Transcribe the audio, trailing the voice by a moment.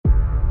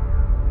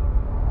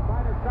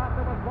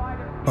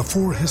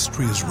Before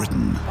history is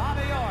written,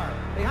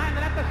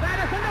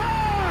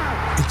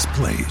 it's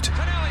played.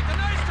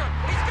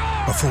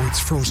 Before it's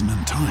frozen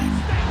in time,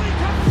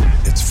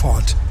 it's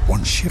fought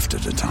one shift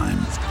at a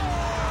time.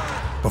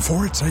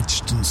 Before it's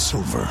etched in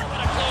silver,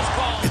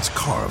 it's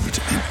carved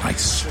in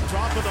ice.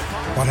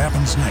 What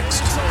happens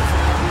next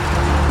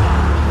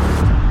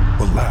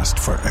will last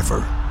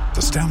forever.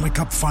 The Stanley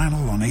Cup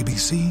Final on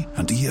ABC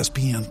and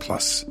ESPN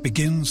Plus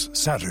begins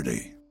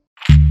Saturday.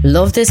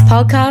 Love this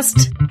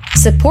podcast?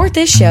 Support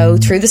this show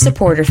through the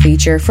supporter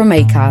feature from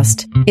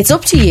Acast. It's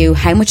up to you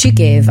how much you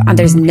give and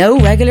there's no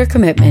regular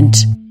commitment.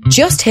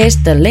 Just hit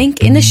the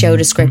link in the show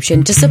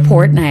description to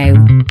support now.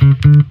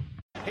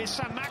 Here's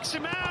Sam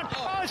Maximan.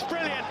 Oh, it's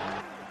brilliant.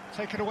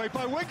 Taken away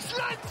by Wicks.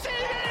 Lanzini.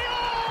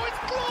 Oh, it's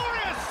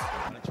glorious.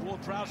 And it's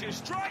Ward-Prowse who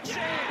strikes it.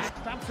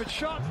 Bamford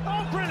shot.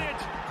 Oh,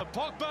 brilliant. And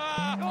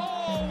Pogba.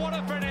 Oh, what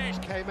a finish.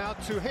 Came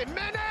out to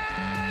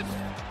Jimenez.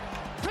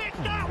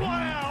 Picked that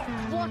one out.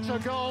 What a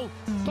goal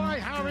by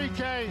Harry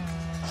Kane.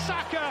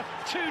 Saka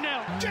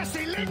 2-0.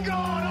 Jesse Lingard.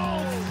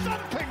 Oh,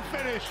 thumping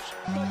finish.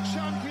 The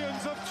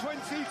champions of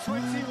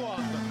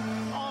 2021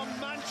 are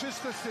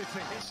Manchester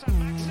City.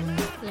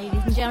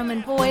 Ladies and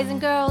gentlemen, boys and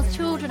girls,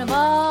 children of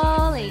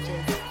all ages,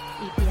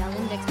 EPL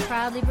Index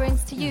proudly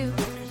brings to you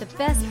the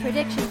best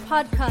prediction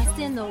podcast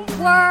in the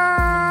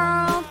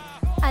world,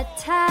 A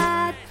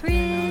Tad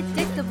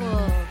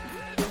Predictable,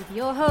 with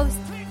your host,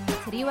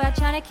 Tariwa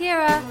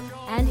Chanakira,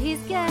 and his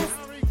guest,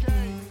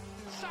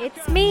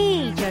 it's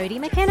me, Jody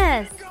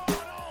McInnes.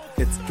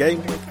 It's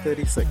game week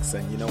 36,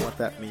 and you know what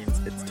that means.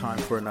 It's time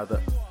for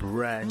another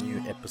brand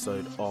new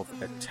episode of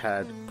A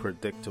Tad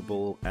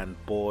Predictable, and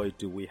boy,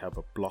 do we have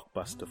a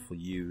blockbuster for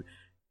you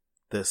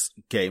this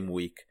game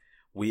week.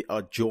 We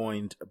are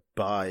joined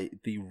by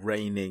the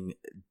reigning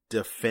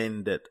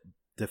defending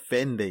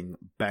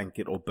Bank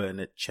It or Burn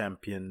It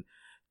champion,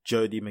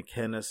 Jody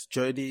McInnes.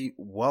 Jody,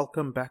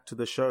 welcome back to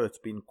the show. It's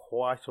been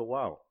quite a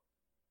while.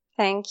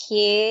 Thank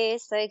you.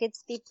 So good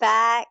to be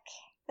back.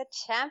 The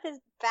champ is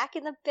back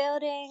in the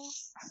building.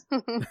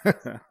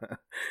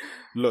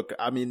 Look,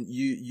 I mean,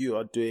 you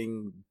are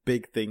doing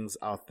big things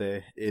out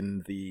there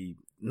in the,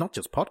 not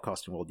just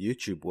podcasting world,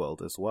 YouTube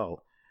world as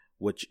well,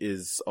 which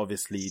is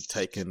obviously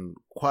taken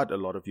quite a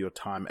lot of your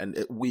time.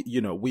 And we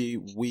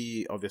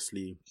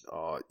obviously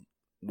are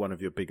one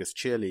of your biggest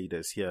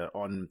cheerleaders here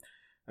on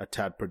A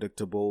Tad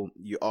Predictable.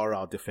 You are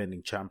our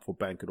defending champ for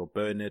Bank It or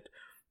Burn It.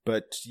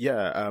 But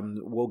yeah,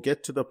 we'll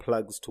get to the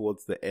plugs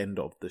towards the end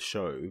of the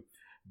show.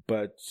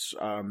 But,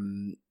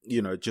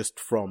 just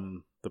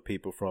from the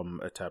people from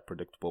A Tad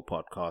Predictable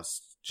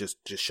podcast,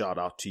 just shout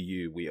out to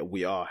you.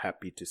 We are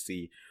happy to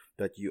see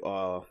that you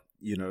are,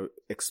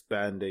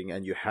 expanding,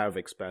 and you have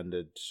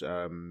expanded,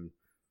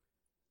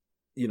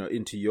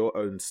 into your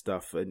own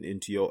stuff and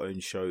into your own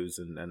shows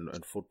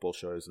and football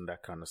shows, and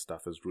that kind of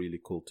stuff is really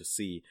cool to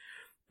see.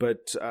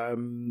 But,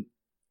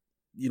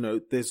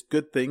 there's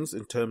good things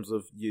in terms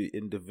of you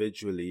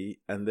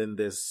individually, and then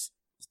there's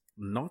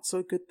not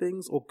so good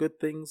things or good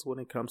things when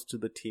it comes to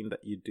the team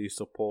that you do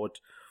support.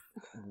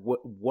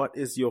 What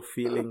is your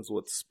feelings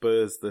with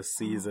Spurs this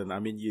season? I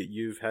mean,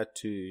 you've had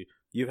to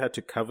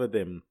cover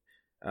them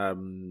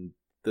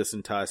this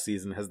entire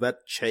season. Has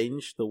that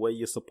changed the way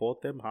you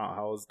support them?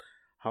 How's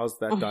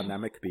that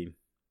dynamic been?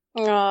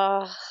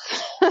 Oh,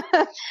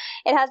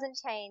 it hasn't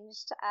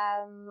changed.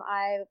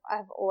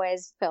 I've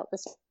always felt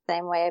the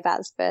same way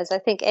about Spurs. I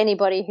think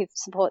anybody who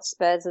supports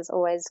Spurs is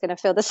always going to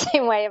feel the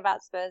same way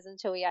about Spurs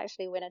until we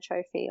actually win a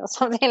trophy or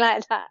something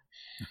like that.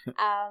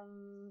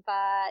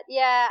 But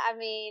yeah, I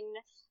mean,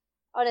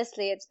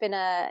 honestly,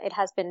 it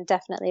has been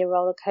definitely a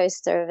roller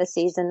coaster of a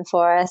season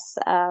for us.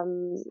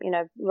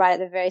 Right at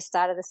the very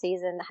start of the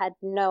season, had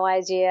no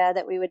idea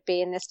that we would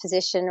be in this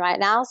position right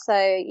now. So,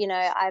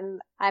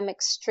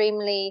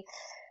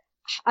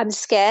 I'm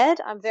scared.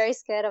 I'm very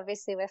scared.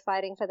 Obviously, we're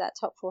fighting for that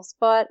top 4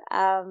 spot.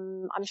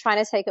 I'm trying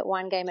to take it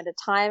one game at a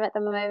time at the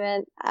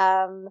moment.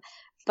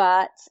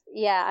 But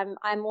yeah,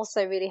 I'm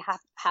also really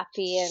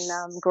happy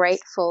and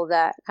grateful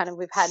that kind of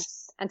we've had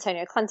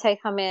Antonio Conte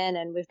come in,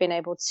 and we've been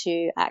able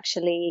to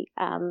actually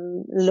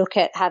look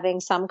at having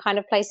some kind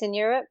of place in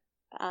Europe.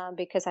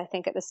 Because I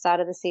think at the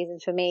start of the season,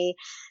 for me,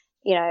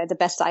 the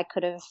best I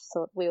could have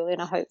thought we were going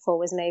to hope for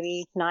was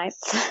maybe 9th,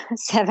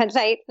 7th,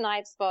 8th,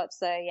 9th spot.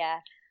 So yeah.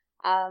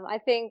 I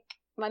think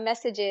my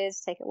message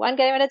is take it one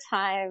game at a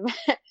time.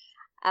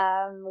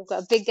 We've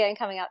got a big game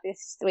coming up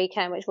this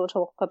weekend, which we'll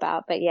talk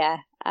about. But yeah,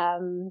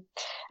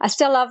 I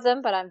still love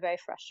them, but I'm very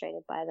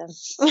frustrated by them.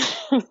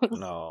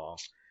 No.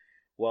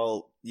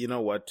 Well, you know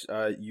what?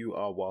 You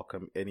are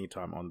welcome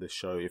anytime on this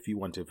show. If you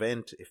want to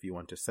vent, if you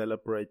want to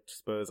celebrate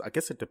Spurs, I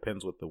guess it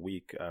depends with the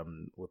week,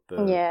 with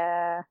the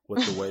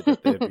way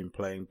that they've been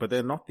playing. But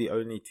they're not the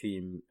only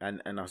team,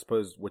 and I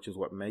suppose which is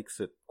what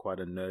makes it quite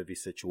a nervy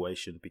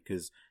situation,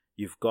 because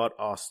you've got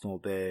Arsenal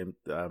there,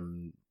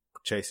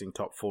 chasing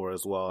top 4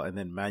 as well, and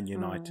then Man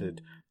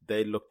United.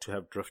 They look to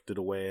have drifted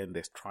away, and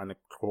they're trying to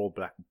crawl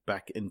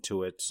back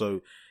into it.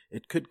 So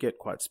it could get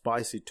quite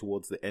spicy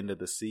towards the end of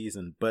the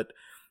season, but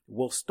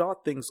we'll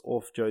start things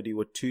off, Jody,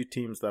 with two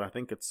teams that I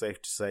think it's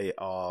safe to say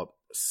are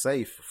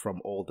safe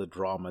from all the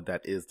drama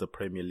that is the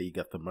Premier League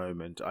at the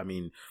moment. I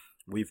mean,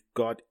 we've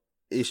got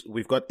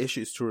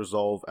issues to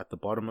resolve at the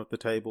bottom of the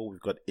table. We've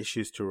got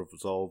issues to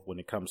resolve when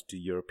it comes to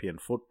European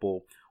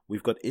football.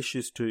 We've got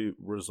issues to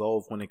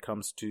resolve when it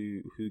comes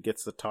to who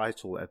gets the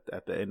title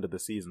at the end of the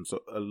season.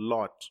 So a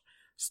lot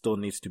still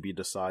needs to be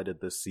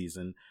decided this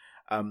season.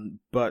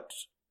 But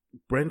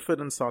Brentford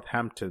and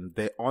Southampton,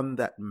 they're on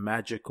that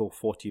magical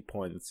 40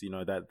 points,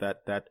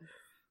 that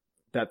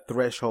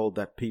threshold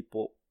that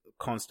people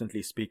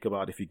constantly speak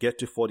about. If you get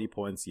to 40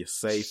 points, you're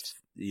safe,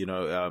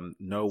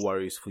 no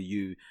worries for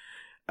you.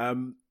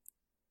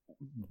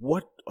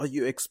 What are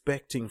you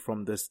expecting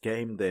from this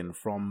game then?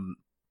 From,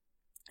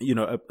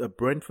 a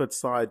Brentford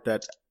side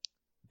that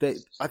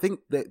I think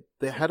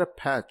they had a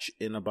patch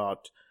in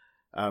about,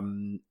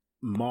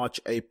 March,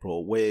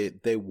 April, where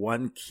they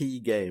won key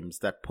games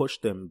that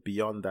pushed them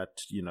beyond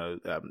that,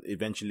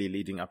 eventually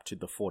leading up to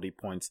the 40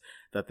 points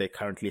that they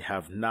currently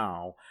have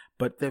now.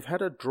 But they've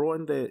had a draw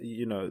in the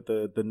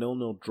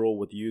 0-0 draw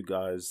with you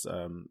guys,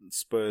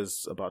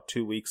 Spurs, about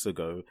 2 weeks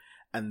ago.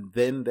 And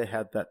then they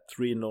had that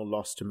 3-0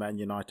 loss to Man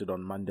United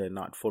on Monday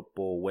Night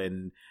Football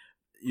when,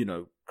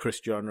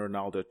 Cristiano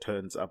Ronaldo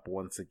turns up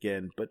once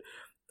again. But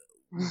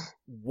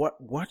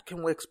what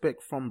can we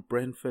expect from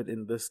Brentford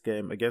in this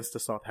game against the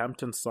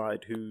Southampton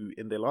side, who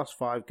in their last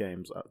 5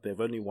 games, they've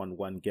only won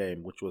 1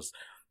 game, which was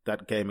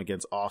that game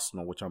against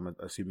Arsenal, which I'm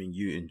assuming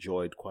you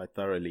enjoyed quite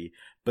thoroughly.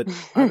 But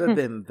other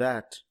than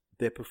that,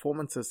 their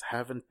performances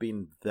haven't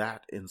been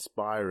that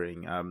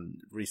inspiring.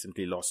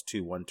 Recently lost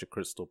 2-1 to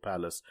Crystal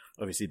Palace.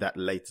 Obviously, that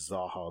late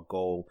Zaha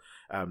goal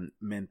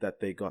meant that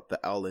they got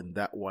the L in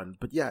that one.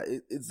 But yeah,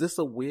 is this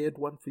a weird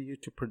one for you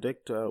to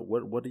predict?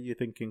 What are you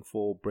thinking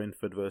for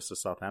Brentford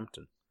versus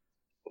Southampton?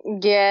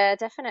 Yeah,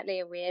 definitely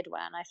a weird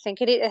one. I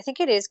think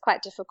it is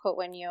quite difficult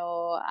when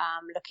you're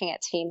looking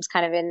at teams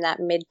kind of in that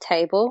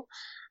mid-table.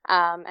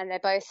 And they're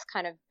both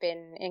kind of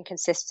been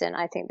inconsistent,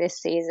 I think,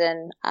 this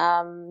season.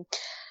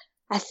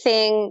 I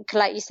think,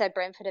 like you said,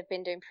 Brentford have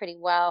been doing pretty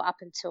well up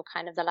until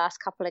kind of the last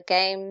couple of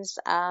games.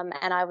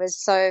 And I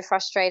was so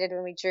frustrated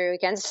when we drew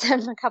against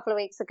them a couple of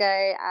weeks ago.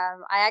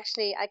 I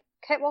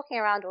kept walking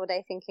around all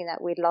day thinking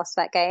that we'd lost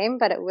that game,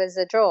 but it was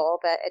a draw,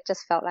 but it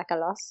just felt like a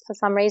loss for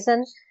some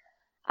reason.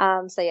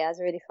 So yeah, I was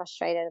really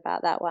frustrated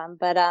about that one.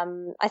 But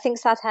I think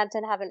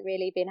Southampton haven't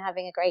really been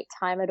having a great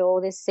time at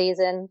all this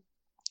season.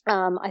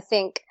 I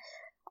think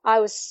I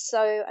was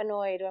so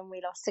annoyed when we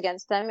lost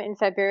against them in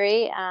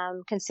February,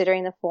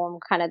 considering the form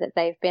kind of that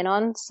they've been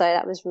on. So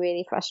that was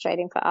really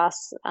frustrating for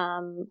us,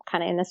 kind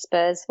of in the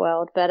Spurs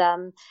world. But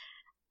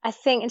I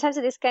think in terms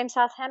of this game,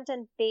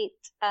 Southampton beat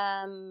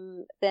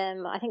them,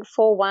 I think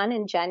 4-1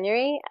 in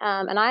January.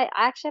 And I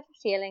actually have a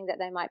feeling that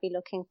they might be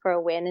looking for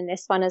a win in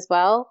this one as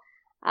well.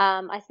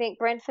 I think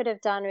Brentford have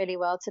done really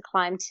well to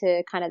climb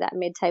to kind of that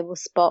mid-table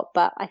spot,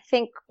 but I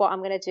think what I'm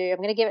going to do, I'm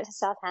going to give it to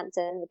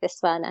Southampton with this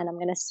one, and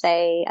I'll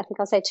say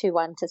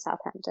 2-1 to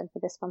Southampton for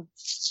this one.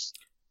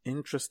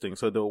 Interesting.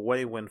 So the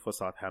away win for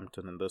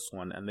Southampton in this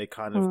one, and they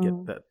kind of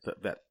get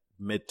that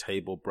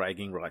mid-table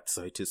bragging rights,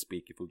 so to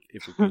speak,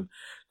 if we can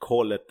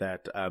call it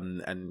that,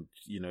 and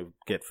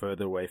get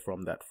further away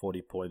from that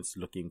 40 points,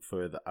 looking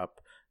further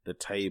up the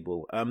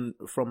table.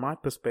 From my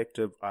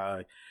perspective,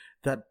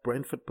 that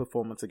Brentford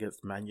performance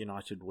against Man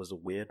United was a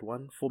weird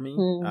one for me.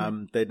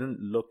 They didn't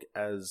look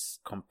as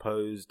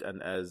composed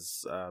and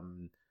as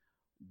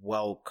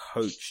well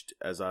coached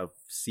as I've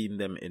seen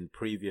them in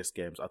previous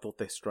games. I thought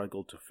they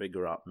struggled to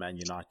figure out Man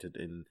United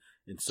in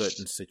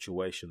certain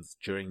situations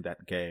during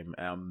that game.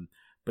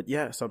 But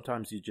yeah,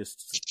 sometimes you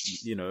just,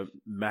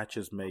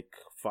 matches make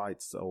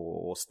fights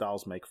or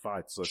styles make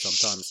fights. So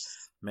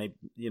sometimes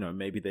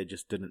maybe they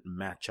just didn't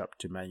match up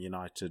to Man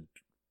United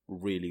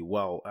really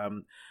well.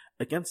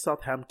 Against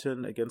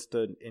Southampton, against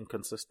an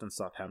inconsistent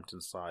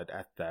Southampton side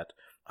at that,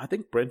 I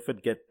think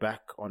Brentford get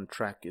back on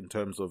track in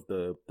terms of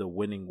the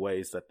winning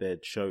ways that they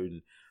had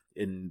shown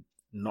in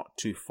not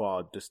too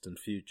far distant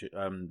future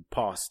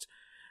past.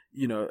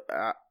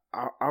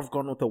 I've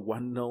gone with a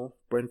 1-0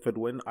 Brentford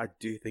win. I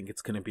do think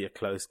it's going to be a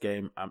close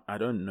game. I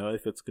don't know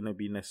if it's going to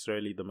be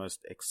necessarily the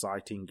most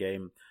exciting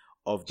game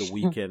of the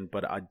weekend,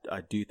 but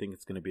I do think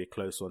it's going to be a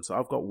close one. So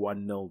I've got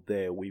 1-0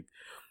 there.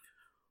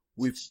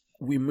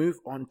 We move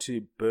on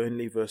to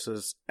Burnley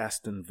versus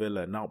Aston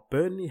Villa. Now,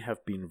 Burnley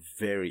have been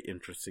very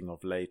interesting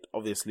of late.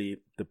 Obviously,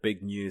 the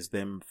big news,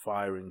 them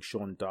firing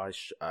Sean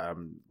Dyche,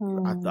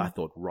 I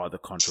thought rather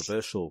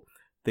controversial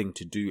thing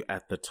to do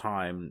at the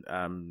time.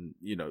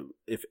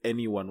 If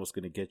anyone was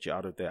going to get you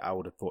out of there, I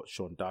would have thought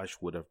Sean Dyche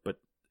would have. But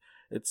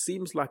it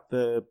seems like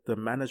the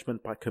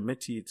management by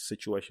committee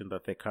situation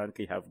that they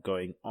currently have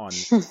going on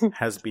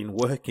has been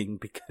working,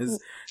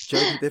 because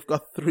Jody, they've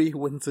got 3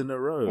 wins in a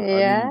row.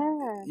 Yeah.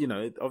 I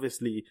mean,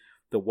 obviously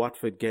the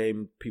Watford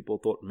game, people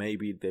thought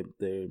maybe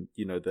the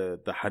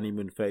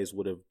honeymoon phase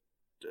would have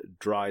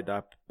dried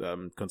up,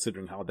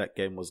 considering how that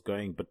game was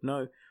going. But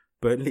no,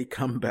 Burnley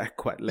come back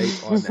quite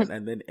late on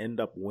and then end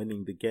up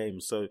winning the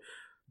game. So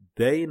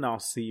they now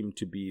seem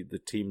to be the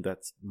team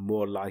that's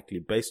more likely,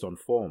 based on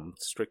form,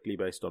 strictly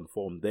based on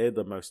form, they're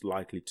the most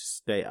likely to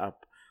stay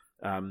up.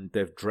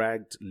 They've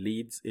dragged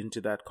Leeds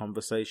into that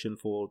conversation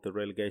for the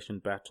relegation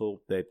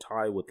battle. They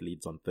tie with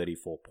Leeds on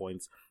 34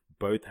 points,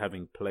 both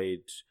having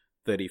played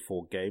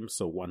 34 games,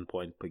 so 1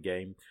 point per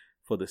game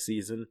for the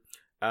season.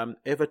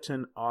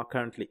 Everton are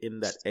currently in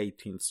that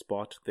 18th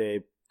spot.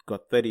 They've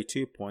got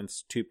 32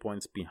 points, 2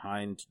 points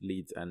behind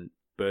Leeds and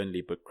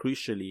Burnley, but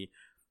crucially,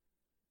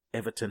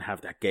 Everton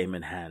have that game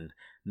in hand.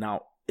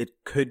 Now,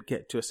 it could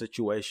get to a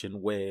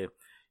situation where,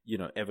 you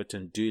know,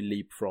 Everton do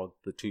leapfrog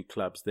the two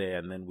clubs there,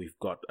 and then we've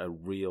got a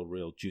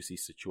real juicy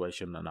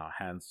situation in our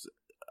hands.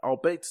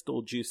 Albeit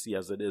still juicy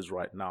as it is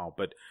right now,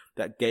 but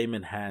that game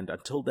in hand,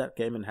 until that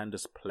game in hand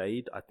is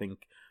played, I think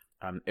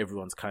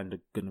everyone's kind of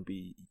going to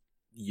be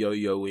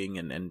yo-yoing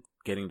and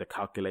getting the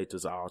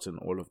calculators out and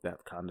all of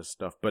that kind of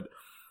stuff. But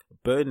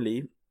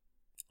Burnley,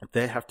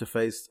 they have to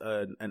face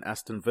an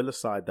Aston Villa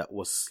side that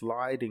was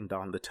sliding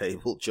down the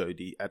table,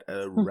 Jodie, at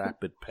a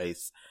rapid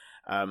pace.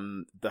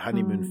 The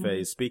honeymoon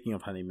phase, speaking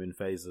of honeymoon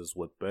phases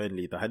with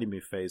Burnley, the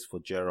honeymoon phase for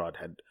Gerrard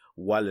had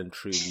well and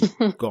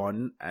truly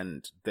gone,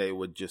 and they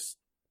were just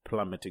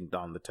plummeting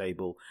down the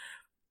table.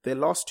 Their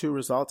last two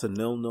results, a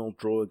 0-0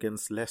 draw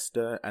against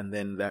Leicester and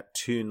then that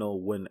 2-0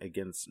 win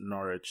against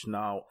Norwich.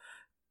 Now,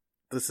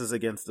 this is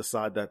against the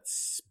side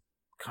that's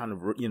kind of,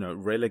 you know,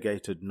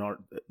 relegated,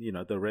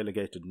 the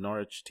relegated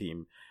Norwich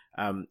team.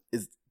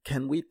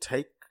 Can we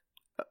take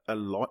a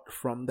lot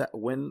from that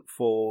win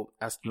for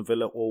Aston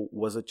Villa, or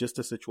was it just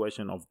a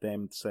situation of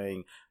them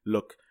saying,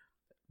 look,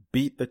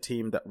 beat the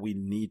team that we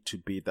need to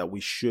beat, that we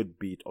should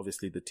beat,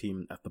 obviously the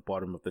team at the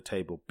bottom of the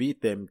table,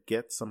 beat them,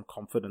 get some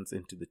confidence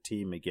into the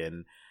team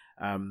again,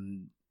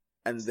 and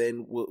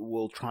then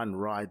we'll try and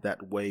ride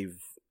that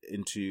wave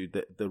into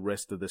the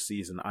rest of the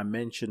season. I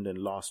mentioned in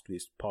last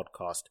week's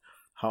podcast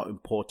how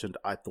important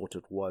I thought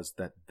it was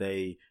that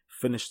they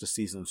finish the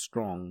season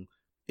strong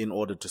in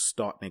order to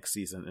start next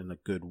season in a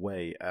good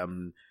way.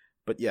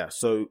 But yeah,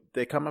 so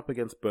they come up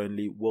against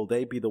Burnley. Will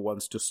they be the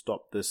ones to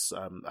stop this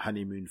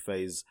honeymoon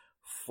phase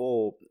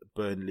for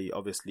Burnley,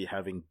 obviously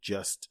having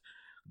just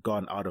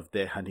gone out of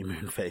their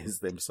honeymoon phase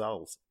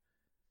themselves?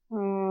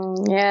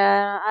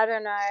 Yeah, I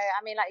don't know.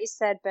 I mean, like you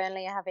said,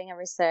 Burnley are having a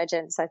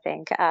resurgence, I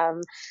think. I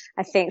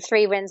think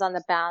 3 wins on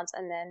the bounce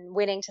and then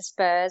winning to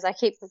Spurs. I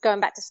keep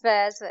going back to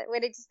Spurs, but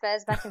winning to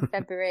Spurs back in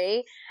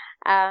February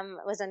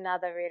was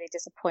another really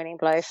disappointing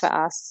blow for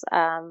us,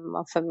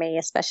 for me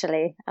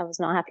especially. I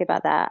was not happy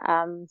about that.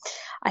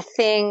 I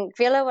think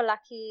Villa were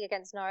lucky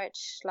against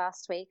Norwich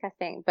last week, I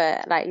think,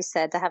 but like you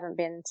said, they haven't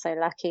been so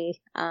lucky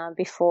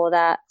before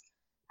that.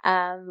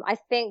 I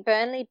think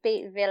Burnley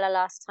beat Villa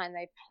last time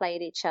they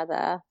played each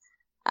other.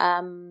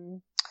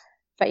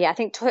 But yeah, I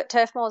think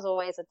Turf Moor is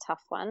always a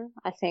tough one.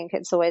 I think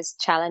it's always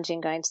challenging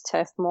going to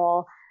Turf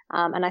Moor.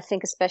 And I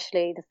think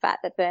especially the fact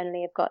that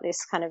Burnley have got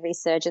this kind of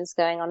resurgence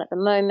going on at the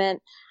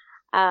moment.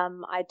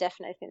 I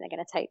definitely think they're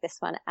going to take this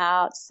one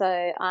out. So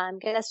I'm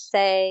going to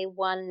say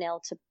 1-0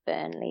 to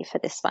Burnley for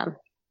this one.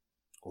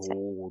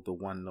 Oh, the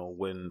 1-0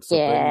 win. So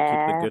Burnley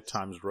keep the good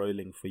times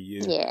rolling for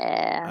you.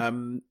 Yeah.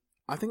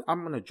 I think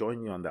I'm going to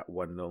join you on that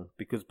 1-0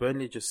 because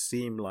Burnley just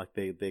seem like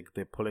they're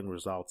pulling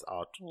results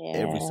out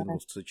every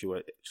single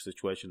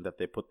situation that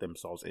they put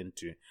themselves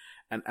into.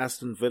 And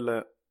Aston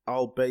Villa,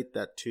 albeit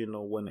that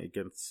 2-0 win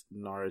against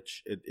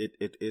Norwich,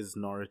 it is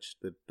Norwich,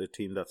 the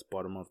team that's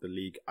bottom of the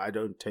league. I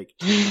don't take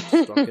too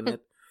much stock in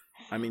it.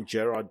 I mean,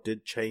 Gerrard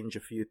did change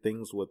a few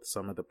things with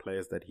some of the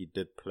players that he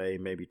did play,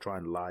 maybe try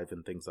and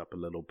liven things up a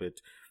little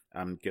bit,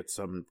 get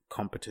some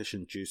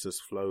competition juices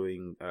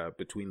flowing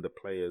between the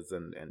players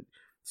and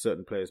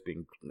certain players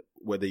being,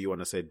 whether you want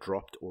to say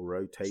dropped or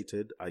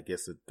rotated, I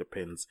guess it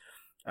depends.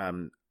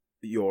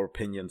 Your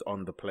opinions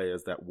on the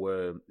players that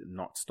were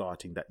not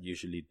starting that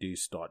usually do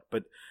start.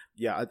 But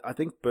yeah, I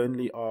think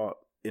Burnley are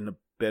in a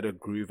better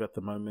groove at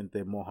the moment.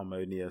 They're more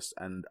harmonious,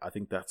 and I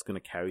think that's going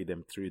to carry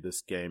them through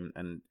this game.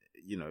 And,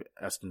 you know,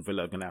 Aston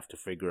Villa are going to have to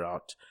figure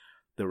out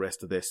the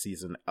rest of their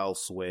season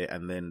elsewhere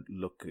and then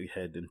look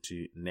ahead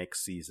into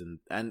next season.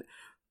 And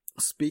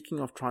speaking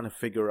of trying to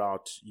figure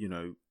out, you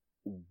know,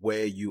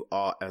 where you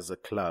are as a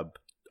club,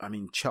 I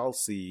mean,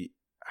 Chelsea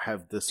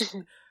have this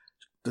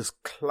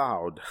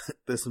cloud,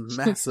 this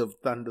massive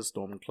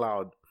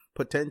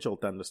potential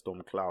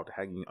thunderstorm cloud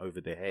hanging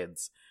over their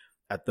heads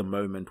at the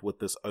moment with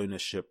this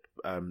ownership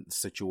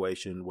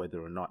situation,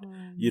 whether or not,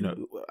 you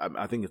know,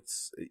 I think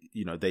it's,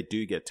 you know, they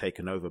do get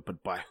taken over,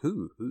 but by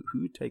who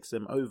takes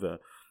them over?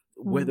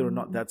 Whether or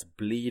not that's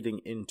bleeding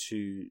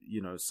into, you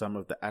know, some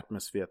of the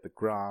atmosphere at the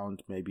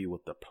ground, maybe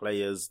with the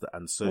players, the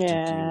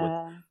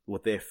uncertainty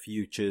with their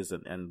futures,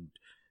 and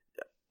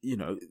you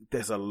know,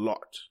 there's a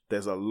lot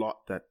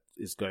that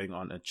is going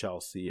on at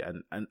Chelsea,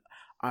 and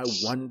I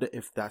wonder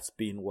if that's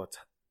been what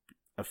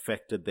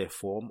affected their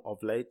form of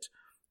late.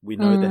 We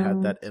know they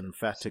had that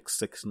emphatic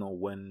 6-0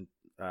 win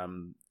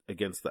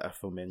against the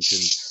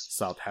aforementioned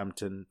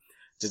Southampton.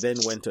 They then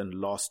went and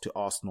lost to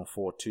Arsenal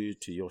 4-2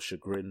 to your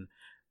chagrin.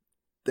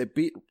 They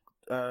beat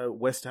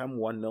West Ham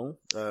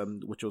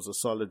 1-0, which was a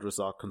solid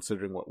result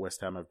considering what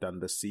West Ham have done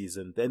this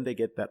season. Then they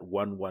get that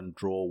 1-1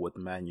 draw with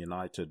Man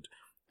United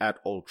at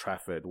Old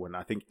Trafford, when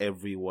I think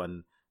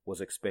everyone was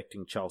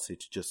expecting Chelsea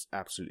to just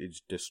absolutely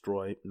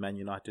destroy Man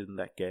United in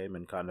that game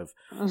and kind of,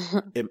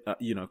 compound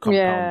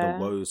the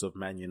woes of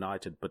Man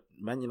United. But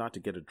Man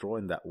United get a draw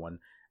in that one.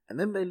 And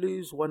then they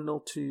lose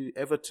 1-0 to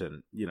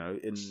Everton,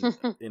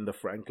 in the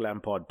Frank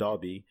Lampard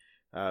derby,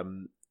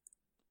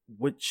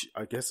 which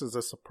I guess is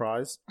a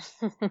surprise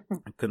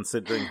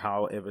considering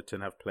how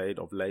Everton have played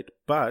of late.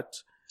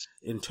 But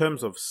in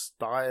terms of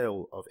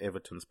style of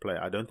Everton's play,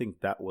 I don't think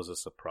that was a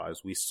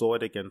surprise. We saw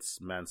it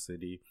against Man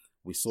City.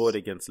 We saw it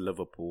against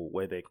Liverpool,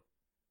 where they're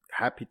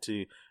happy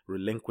to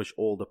relinquish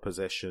all the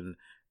possession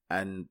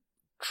and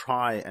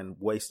try and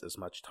waste as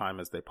much time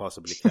as they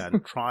possibly can,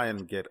 try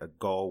and get a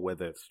goal,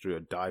 whether it's through a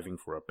diving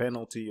for a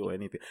penalty or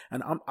anything.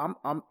 And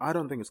I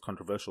don't think it's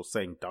controversial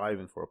saying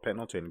diving for a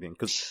penalty or anything,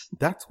 because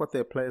that's what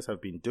their players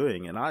have been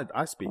doing. And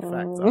I speak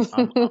facts.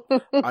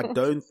 I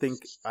don't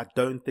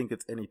think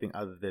it's anything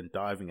other than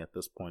diving at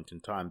this point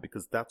in time,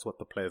 because that's what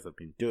the players have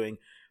been doing.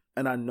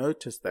 And I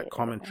noticed that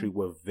commentary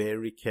were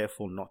very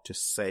careful not to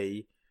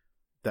say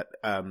that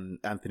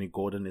Anthony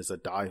Gordon is a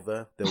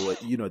diver. They were,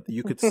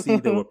 you could see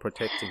they were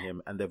protecting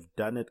him, and they've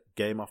done it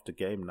game after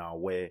game now,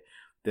 where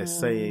they're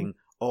saying,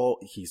 "Oh,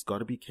 he's got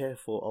to be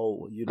careful."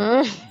 Oh,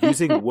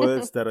 using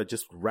words that are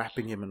just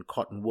wrapping him in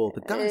cotton wool.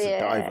 The guy's a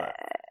diver,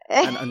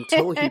 and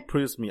until he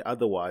proves me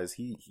otherwise,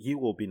 he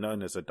will be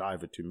known as a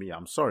diver to me.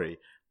 I'm sorry.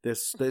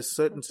 There's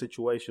certain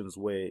situations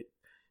where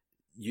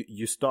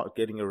you start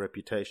getting a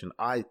reputation.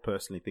 I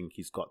personally think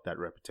he's got that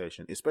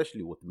reputation,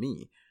 especially with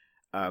me.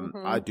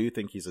 I do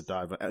think he's a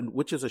diver, and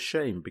which is a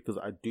shame, because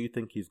I do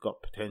think he's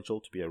got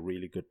potential to be a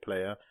really good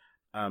player.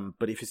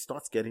 But if he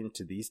starts getting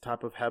into these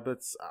type of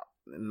habits,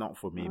 not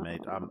for me,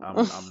 mate. I'm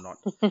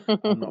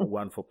not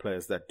one for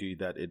players that do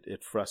that.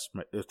 It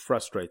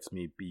frustrates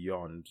me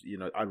beyond.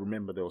 I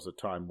remember there was a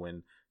time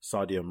when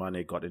Sadio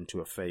Mane got into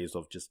a phase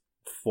of just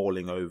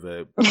falling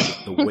over.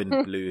 The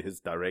wind blew his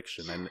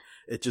direction, and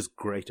it just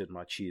grated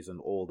my cheese in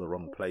all the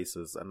wrong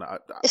places. And I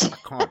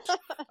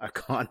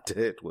can't do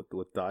it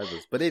with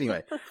divers. But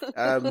anyway,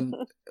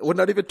 we're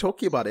not even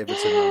talking about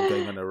Everton. I'm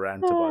going on a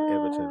rant about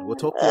Everton. We're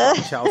talking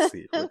about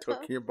Chelsea. We're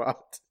talking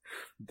about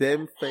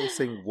them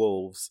facing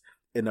Wolves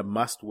in a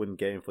must-win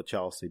game for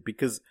Chelsea,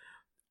 because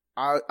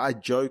I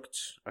joked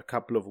a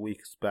couple of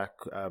weeks back.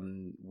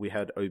 We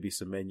had Obi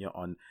Semenya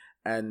on,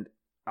 and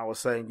I was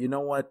saying, you know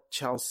what,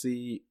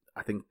 Chelsea,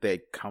 I think they're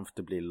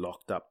comfortably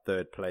locked up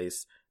third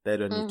place. They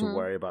don't need to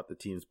worry about the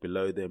teams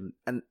below them.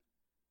 And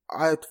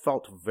I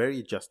felt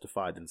very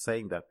justified in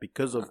saying that,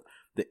 because of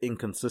the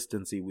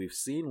inconsistency we've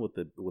seen with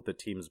the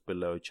teams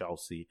below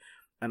Chelsea.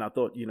 And I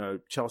thought,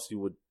 Chelsea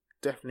would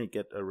definitely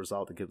get a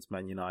result against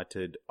Man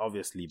United,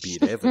 obviously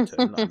beat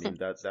Everton. I mean,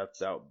 that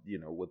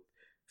with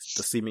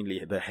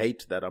seemingly the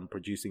hate that I'm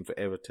producing for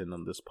Everton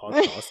on this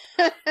podcast,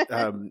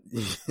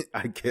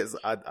 I guess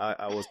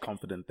I was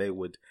confident they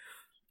would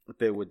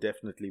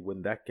definitely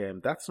win that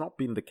game. That's not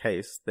been the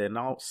case. They're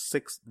now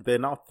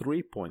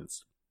 3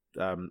 points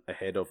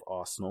ahead of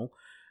Arsenal,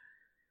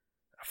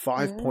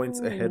 5 points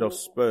ahead of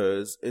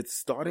Spurs. It's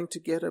starting to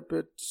get a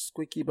bit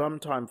squeaky bum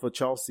time for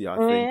Chelsea, I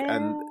think.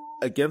 And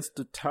against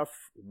a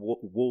tough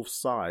Wolves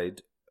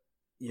side,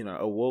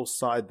 a Wolves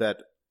side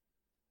that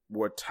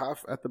were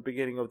tough at the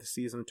beginning of the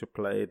season to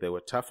play. They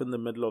were tough in the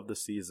middle of the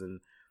season.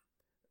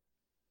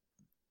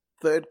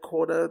 Third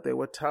quarter, they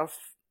were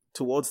tough.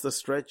 Towards the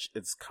stretch,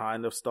 it's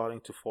kind of starting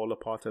to fall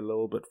apart a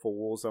little bit for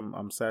Wolves.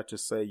 I'm sad to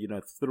say,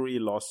 3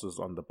 losses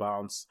on the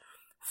bounce.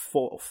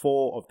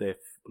 Four of their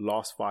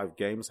last 5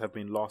 games have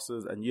been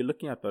losses. And you're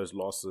looking at those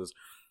losses.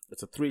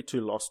 It's a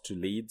 3-2 loss to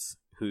Leeds,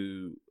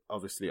 who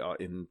obviously are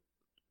in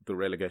the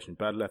relegation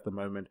battle at the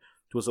moment.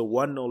 It was a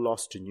 1-0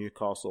 loss to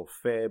Newcastle.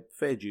 Fair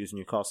dues.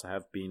 Newcastle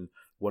have been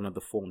one of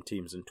the form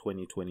teams in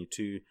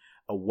 2022.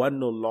 A 1-0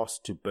 loss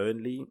to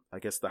Burnley. I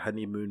guess the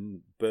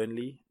honeymoon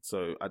Burnley.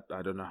 So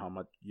I don't know how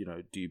much,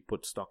 do you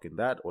put stock in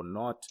that or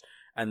not?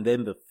 And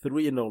then the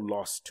 3-0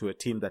 loss to a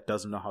team that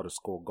doesn't know how to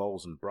score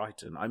goals in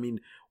Brighton. I mean,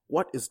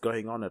 what is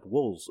going on at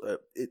Wolves?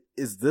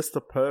 Is this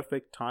the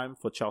perfect time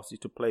for Chelsea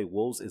to play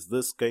Wolves? Is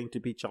this going to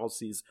be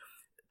Chelsea's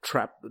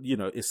trap,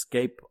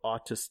 escape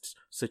artist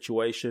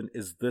situation?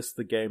 Is this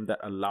the game that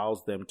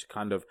allows them to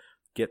kind of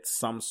get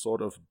some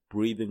sort of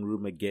breathing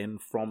room again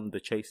from the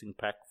chasing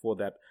pack for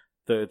that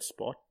third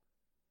spot?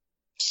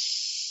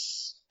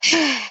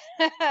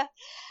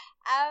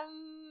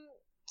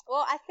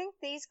 Well, I think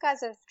these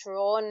guys have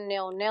drawn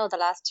 0-0 the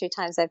last 2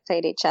 times they've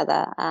played each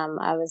other.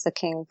 I was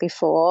looking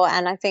before,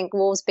 and I think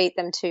Wolves beat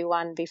them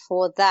 2-1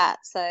 before that.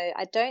 So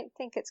I don't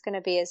think it's going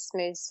to be as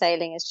smooth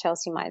sailing as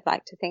Chelsea might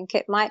like to think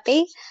it might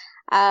be.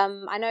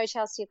 I know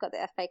Chelsea have got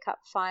the FA Cup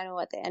final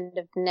at the end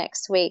of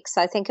next week,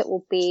 so I think it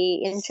will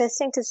be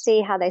interesting to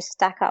see how they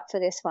stack up for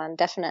this one,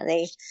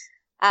 definitely.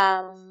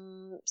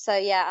 So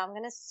yeah, I'm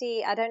going to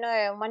see. I don't know.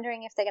 I'm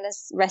wondering if they're going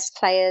to rest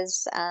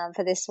players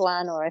for this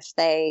one, or if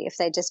they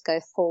just go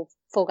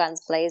full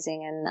guns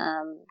blazing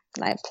and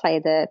like play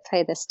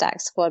the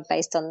stacked squad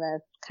based on the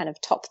kind of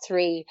top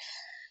three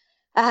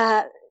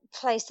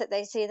place that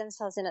they see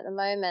themselves in at the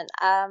moment.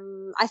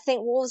 I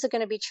think Wolves are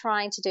going to be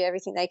trying to do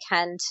everything they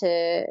can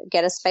to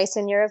get a space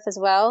in Europe as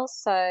well.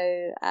 So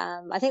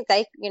I think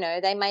they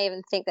may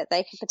even think that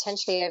they could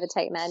potentially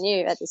overtake Man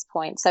U at this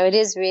point. So it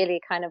is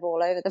really kind of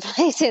all over the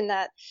place in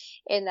that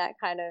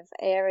kind of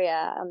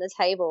area on the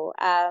table.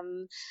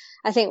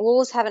 I think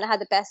Wolves haven't had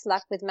the best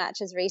luck with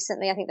matches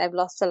recently. I think they've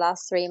lost the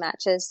last 3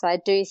 matches. So I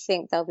do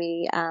think they'll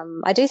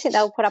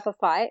put up a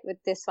fight with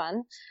this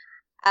one.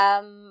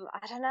 I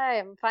don't know.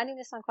 I'm finding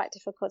this one quite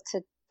difficult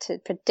to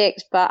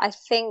predict, but I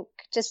think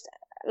just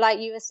like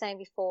you were saying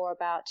before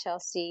about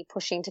Chelsea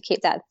pushing to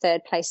keep that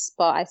 3rd place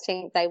spot, I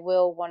think they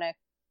will want to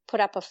put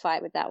up a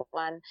fight with that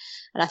one.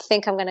 And I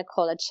think I'm going to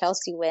call a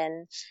Chelsea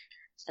win,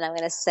 and I'm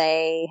going to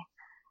say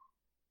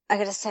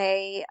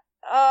 2-1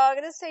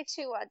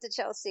 to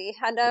Chelsea.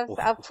 And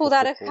I've pulled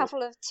out a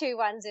couple of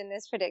 2-1s in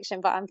this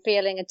prediction, but I'm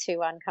feeling a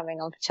 2-1 coming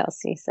on for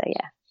Chelsea. So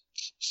yeah.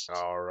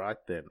 All right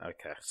then.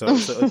 Okay. So a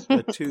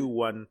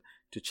 2-1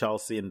 to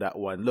Chelsea in that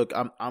one. Look,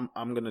 I'm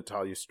going to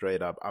tell you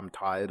straight up, I'm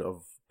tired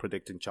of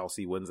predicting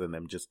Chelsea wins and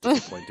them just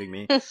disappointing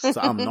me. So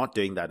I'm not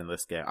doing that in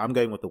this game. I'm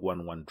going with the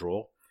 1-1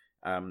 draw.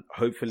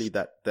 Hopefully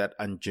that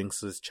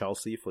unjinxes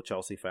Chelsea for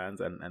Chelsea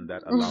fans and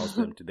that allows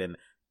them to then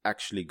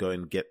actually go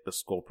and get the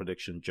score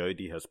prediction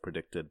Jody has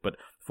predicted. But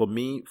for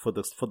me, for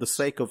the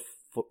sake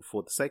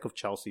of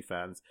Chelsea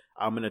fans,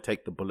 I'm going to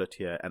take the bullet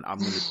here and I'm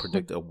going to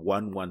predict a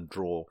 1-1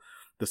 draw.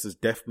 This is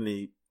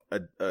definitely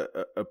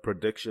a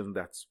prediction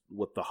that's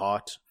with the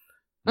heart,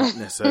 not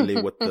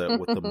necessarily with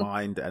the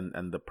mind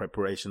and the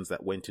preparations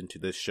that went into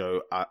this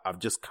show. I've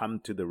just come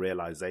to the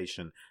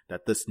realization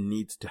that this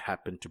needs to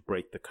happen to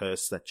break the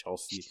curse that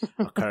Chelsea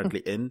are currently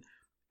in.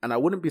 And I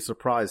wouldn't be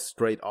surprised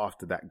straight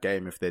after that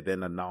game if they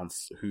then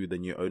announce who the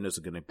new owners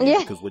are going to be,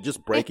 because we're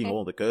just breaking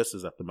all the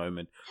curses at the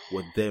moment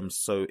with them,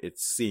 so it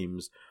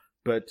seems.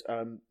 But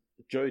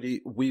Jody,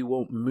 we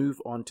will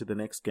move on to the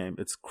next game.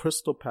 It's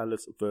Crystal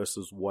Palace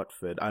versus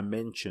Watford. I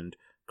mentioned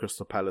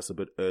Crystal Palace a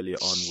bit earlier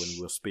on when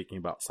we were speaking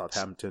about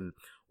Southampton.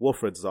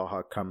 Wilfried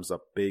Zaha comes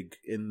up big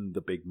in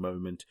the big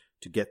moment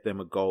to get them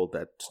a goal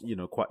that,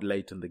 quite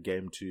late in the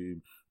game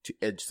to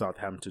edge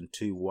Southampton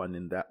 2-1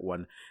 in that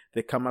one.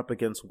 They come up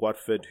against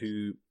Watford,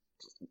 who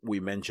we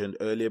mentioned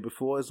earlier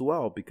before as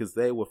well, because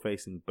they were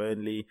facing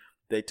Burnley.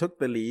 They took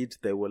the lead,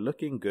 they were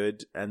looking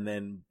good, and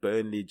then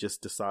Burnley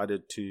just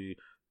decided to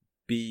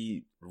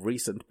be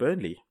recent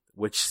Burnley,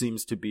 which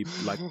seems to be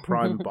like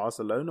prime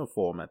Barcelona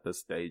form at this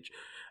stage.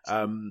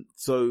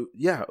 So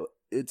yeah,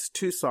 it's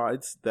two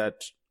sides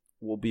that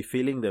will be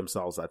feeling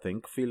themselves, I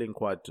think, feeling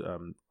quite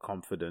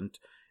confident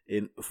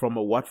from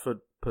a Watford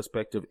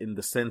perspective, in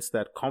the sense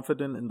that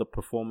confident in the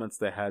performance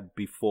they had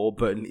before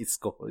Burnley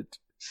scored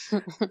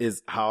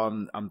is how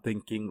I'm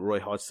thinking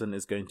Roy Hodgson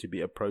is going to be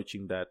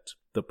approaching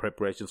the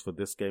preparations for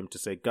this game, to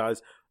say,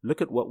 guys,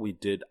 look at what we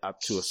did up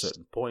to a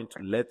certain point.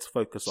 Let's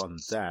focus on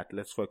that.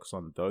 Let's focus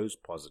on those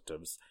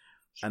positives,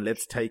 and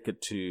let's take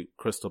it to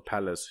Crystal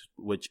Palace,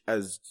 which,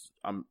 as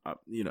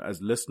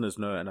as listeners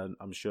know, and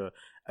I'm sure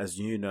as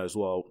you know as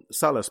well,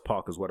 Selhurst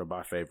Park is one of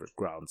my favorite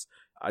grounds.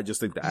 I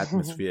just think the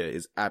atmosphere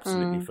is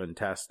absolutely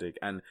fantastic.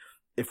 And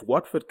if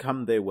Watford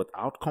come there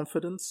without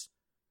confidence,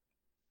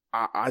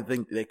 I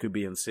think they could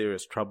be in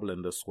serious trouble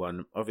in this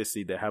one.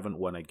 Obviously, they haven't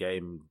won a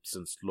game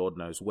since Lord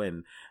knows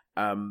when.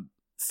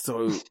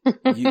 So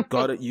you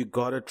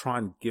gotta try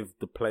and give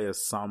the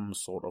players some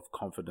sort of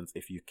confidence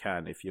if you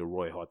can, if you're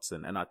Roy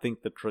Hodgson. And I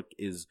think the trick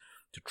is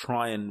to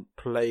try and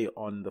play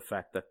on the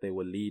fact that they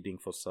were leading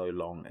for so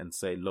long and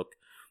say, look,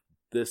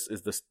 this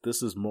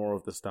is more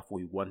of the stuff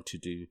we want to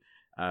do,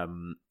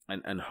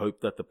 and hope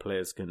that the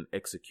players can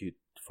execute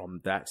from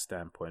that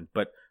standpoint.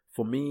 But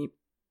for me,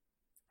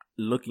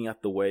 looking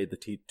at the way the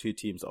two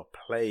teams are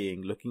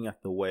playing, looking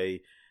at the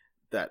way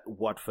that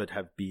Watford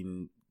have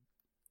been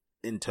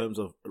in terms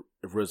of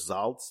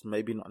results,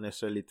 maybe not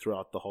necessarily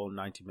throughout the whole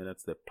 90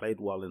 minutes, they've played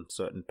well in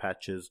certain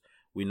patches.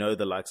 We know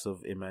the likes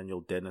of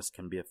Emmanuel Dennis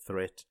can be a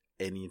threat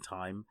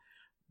anytime,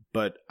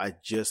 but I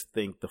just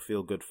think the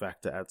feel-good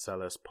factor at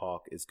Selhurst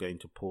Park is going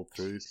to pull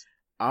through.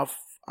 I've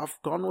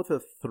gone with a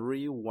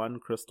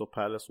 3-1 Crystal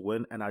Palace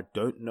win, and I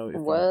don't know if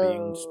I'm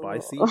being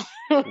spicy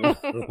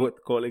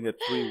with calling it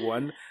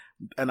 3-1.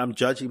 And I'm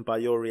judging by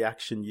your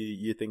reaction,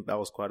 you think that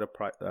was quite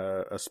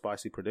a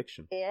spicy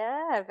prediction.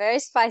 Yeah, very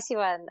spicy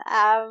one.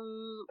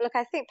 Look,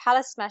 I think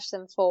Palace smashed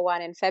them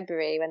 4-1 in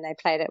February when they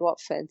played at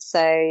Watford. So,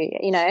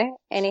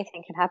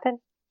 anything can happen.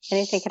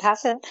 Anything could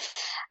happen.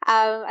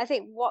 I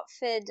think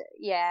Watford,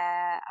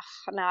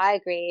 I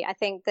agree. I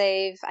think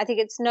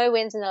it's no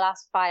wins in the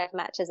last 5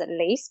 matches at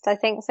least, I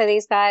think, for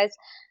these guys.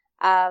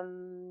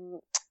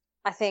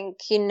 I think,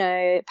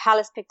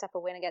 Palace picked up a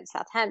win against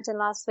Southampton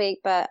last week,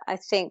 but I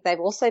think they've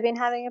also been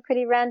having a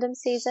pretty random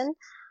season.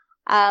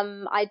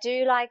 I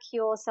do like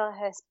your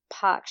Selhurst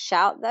Park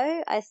shout,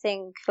 though. I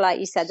think, like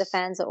you said, the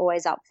fans are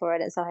always up for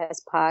it at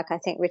Selhurst Park. I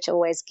think Rich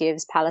always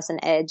gives Palace an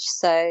edge.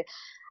 So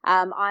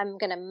I'm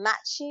going to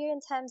match you in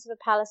terms of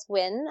a Palace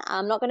win.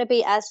 I'm not going to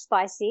be as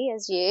spicy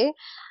as you.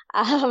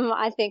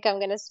 I think I'm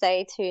going to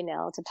say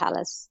 2-0 to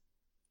Palace.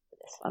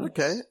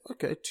 Okay,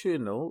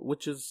 2-0,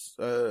 which is,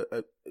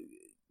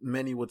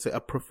 many would say, a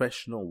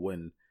professional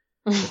win.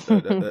 a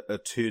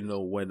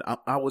 2-0 win.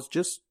 I was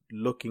just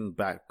looking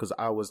back because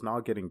I was now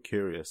getting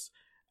curious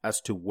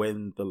as to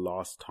when the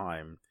last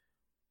time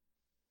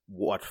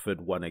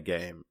Watford won a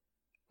game.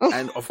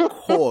 And of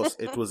course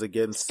it was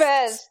against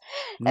Spurs.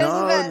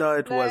 No,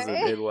 it wasn't.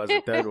 It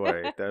wasn't. Don't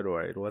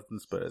worry. It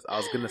wasn't Spurs. I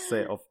was going to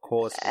say, of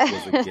course it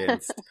was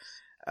against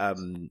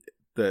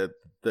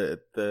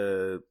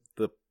the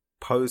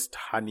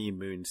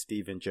post-honeymoon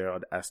Steven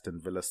Gerrard Aston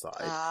Villa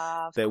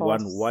side. They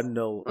won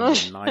 1-0 on the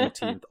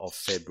 19th of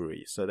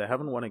February. So they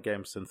haven't won a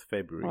game since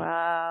February.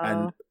 Wow.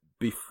 And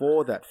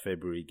before that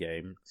February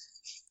game,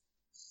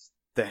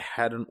 they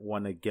hadn't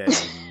won a game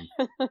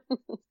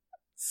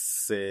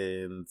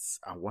since,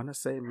 I want to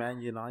say,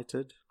 Man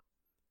United.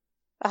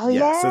 Oh,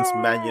 yeah. Since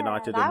Man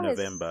United in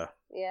November.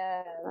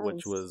 Yeah.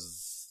 Which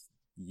was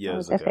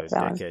years ago,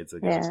 decades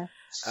ago. Yeah.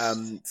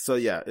 So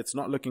yeah, it's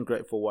not looking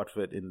great for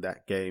Watford in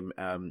that game.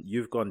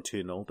 You've gone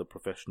 2-0, the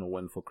professional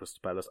win for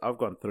Crystal Palace. I've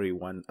gone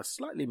 3-1, a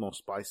slightly more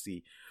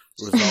spicy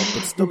result,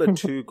 but still a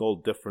 2-goal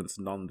difference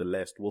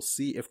nonetheless. We'll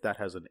see if that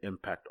has an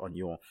impact on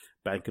your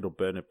bank it or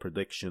burn it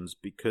predictions,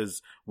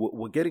 because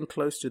we're getting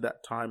close to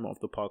that time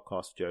of the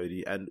podcast,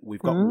 Jody, and we've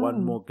got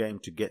one more game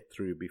to get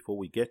through before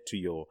we get to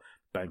your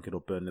bank it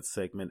or burn it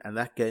segment, and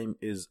that game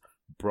is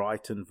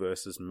Brighton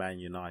versus Man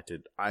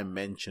United. I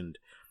mentioned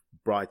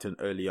Brighton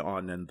earlier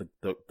on, and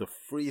the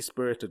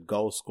free-spirited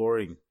goal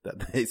scoring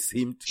that they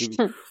seem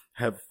to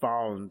have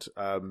found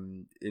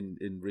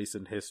in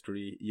recent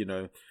history. You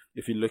know,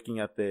 if you're looking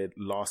at their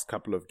last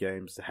couple of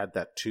games, they had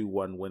that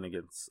 2-1 win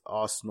against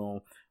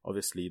Arsenal,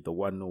 obviously the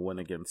 1-0 win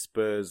against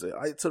Spurs.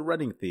 It's a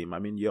running theme. I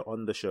mean, you're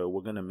on the show,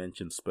 we're going to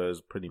mention Spurs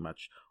pretty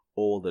much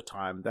all the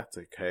time. That's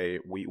okay.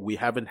 We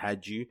haven't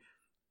had you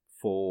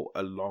for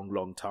a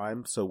long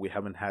time, so we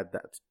haven't had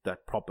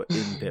that proper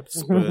in-depth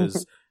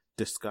Spurs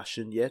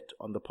discussion yet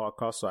on the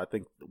podcast, so I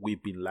think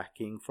we've been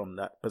lacking from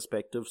that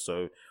perspective.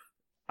 So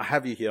I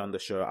have you here on the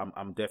show.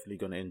 I'm definitely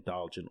going to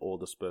indulge in all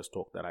the Spurs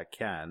talk that I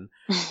can.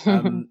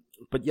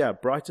 But yeah,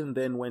 Brighton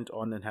then went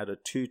on and had a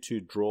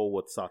 2-2 draw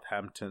with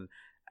Southampton,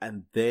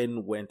 and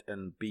then went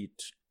and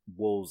beat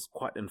Wolves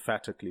quite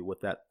emphatically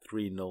with that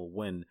 3-0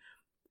 win.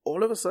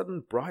 All of a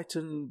sudden,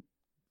 Brighton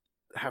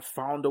have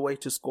found a way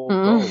to score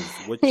goals,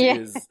 which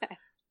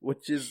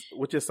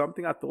is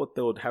something I thought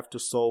they would have to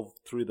solve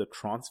through the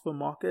transfer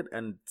market,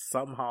 and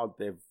somehow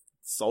they've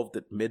solved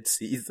it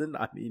mid-season.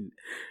 I mean,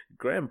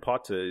 Graham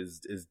Potter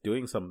is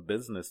doing some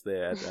business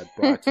there at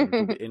Brighton.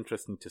 It'll be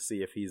interesting to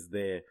see if he's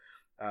there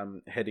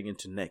heading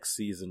into next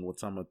season with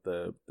some of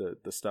the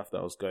stuff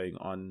that was going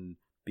on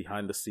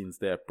behind the scenes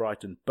there at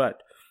Brighton.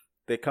 But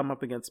they come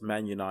up against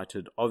Man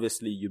United.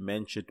 Obviously, you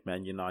mentioned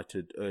Man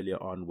United earlier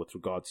on with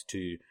regards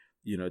to,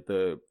 you know,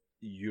 the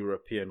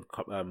European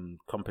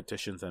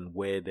competitions and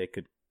where they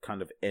could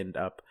kind of end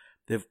up.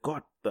 They've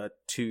got the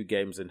 2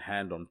 games in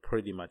hand on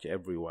pretty much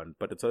everyone,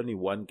 but it's only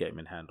 1 game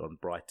in hand on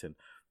Brighton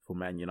for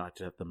Man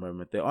United at the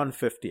moment. They're on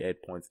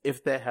 58 points.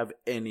 If they have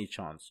any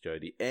chance,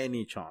 Jody,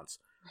 any chance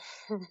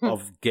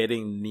of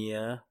getting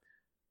near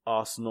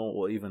Arsenal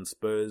or even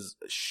Spurs,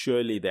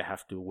 surely they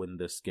have to win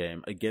this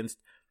game against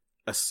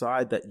a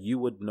side that you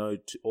would know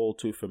all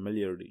too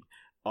familiarly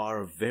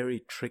are a very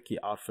tricky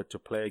outfit to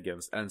play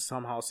against, and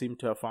somehow seem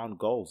to have found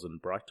goals in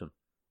Brighton.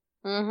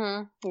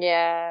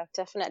 Yeah,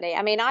 definitely.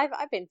 I mean, I've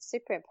been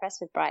super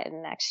impressed with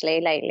Brighton actually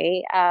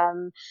lately.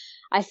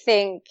 I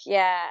think,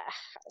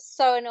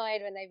 so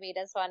annoyed when they beat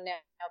us 1-0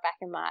 back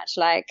in March.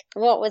 Like,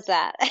 what was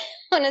that?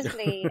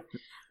 Honestly,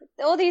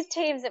 all these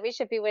teams that we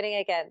should be winning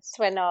against,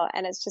 we're not,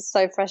 and it's just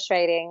so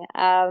frustrating.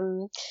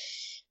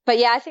 But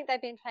yeah, I think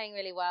they've been playing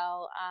really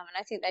well, and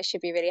I think they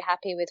should be really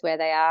happy with where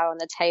they are on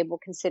the table,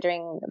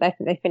 considering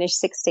they finished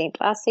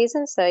 16th last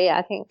season. So yeah,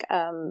 I think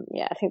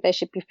they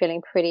should be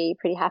feeling pretty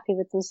happy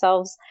with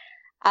themselves.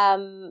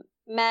 Man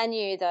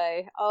U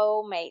though,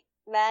 oh mate,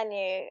 Man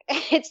U,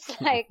 it's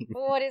like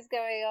what is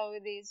going on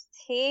with this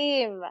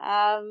team?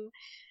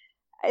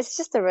 It's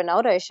just the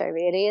Ronaldo show,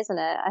 really, isn't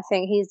it? I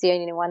think he's the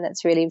only one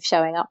that's really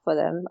showing up for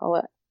them,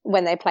 or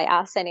when they play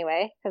us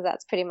anyway, because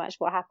that's pretty much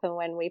what happened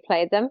when we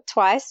played them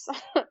twice.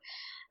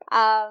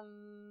 I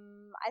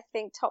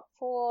think top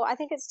 4, I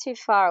think it's too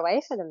far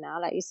away for them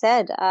now, like you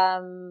said.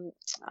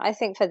 I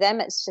think for them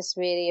it's just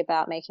really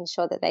about making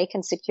sure that they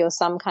can secure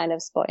some kind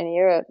of spot in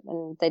Europe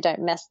and they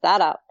don't mess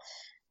that up.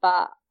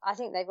 But I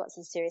think they've got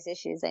some serious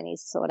issues they need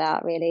to sort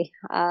out, really.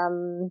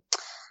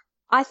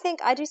 I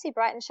think I do see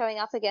Brighton showing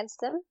up against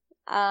them.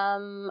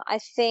 I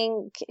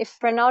think if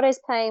Ronaldo's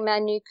playing,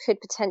 Man U could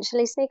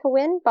potentially sneak a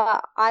win,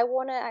 but I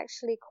want to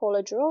actually call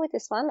a draw with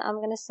this one. I'm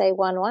going to say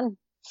 1-1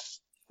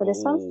 for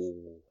this one.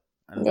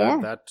 And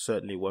that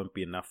certainly won't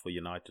be enough for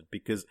United,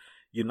 because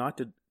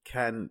United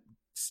can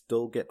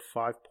still get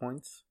 5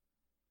 points.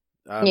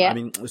 Yeah. I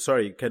mean,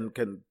 sorry, can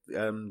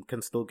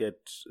still get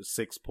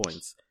 6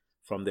 points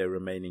from their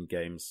remaining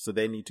games. So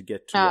they need to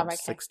get to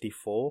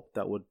 64.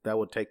 That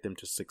would take them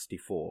to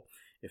 64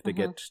 if they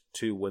get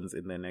 2 wins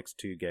in their next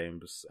 2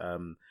 games.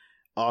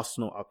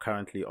 Arsenal are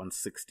currently on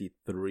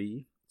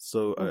 63.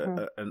 So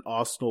an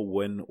Arsenal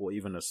win or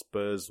even a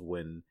Spurs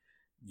win,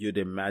 you'd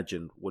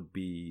imagine, would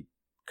be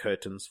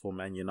curtains for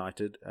Man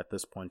United at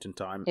this point in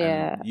time.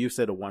 Yeah. And you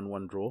said a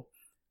 1-1 draw.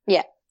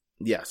 Yeah.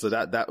 Yeah, so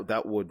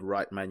that would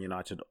write Man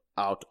United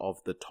out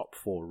of the top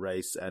 4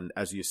 race. And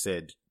as you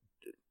said,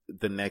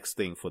 the next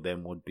thing for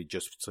them would be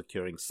just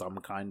securing some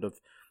kind of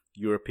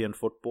European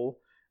football.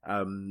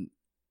 And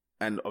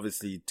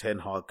obviously Ten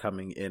Hag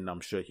coming in,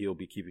 I'm sure he'll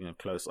be keeping a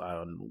close eye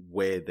on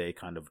where they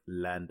kind of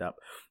land up.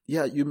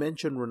 Yeah, you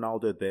mentioned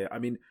Ronaldo there. I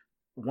mean,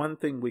 one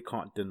thing we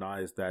can't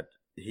deny is that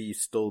he's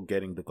still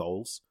getting the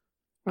goals.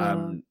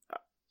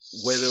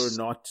 Whether or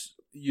not,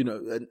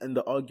 and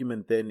the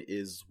argument then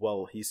is,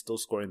 well, he's still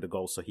scoring the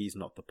goals, so he's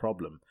not the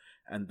problem.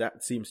 And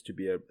that seems to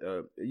be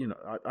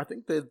I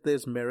think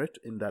there's merit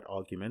in that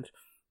argument.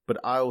 But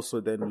I also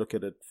then look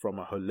at it from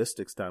a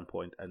holistic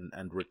standpoint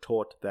and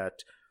retort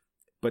that,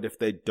 but if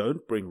they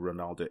don't bring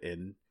Ronaldo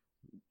in,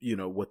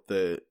 with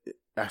the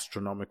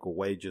astronomical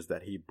wages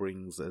that he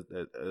brings,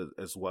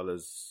 as well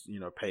as,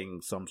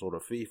 paying some sort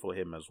of fee for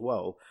him as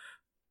well,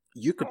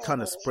 you could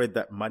kind of spread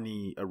that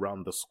money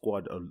around the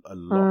squad a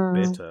lot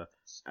better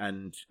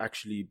and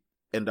actually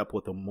end up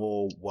with a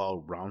more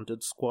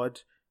well-rounded squad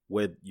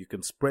where you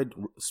can spread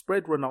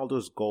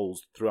Ronaldo's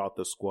goals throughout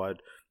the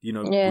squad.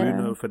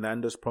 Bruno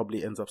Fernandes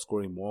probably ends up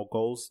scoring more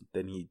goals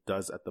than he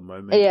does at the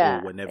moment,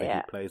 or whenever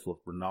he plays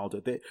with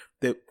Ronaldo.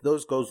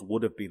 Those goals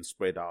would have been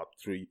spread out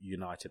through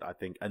United, I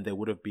think, and there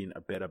would have been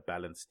a better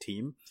balanced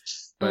team.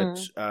 But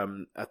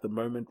at the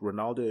moment,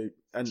 Ronaldo,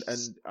 and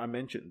I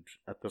mentioned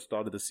at the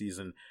start of the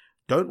season,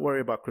 don't worry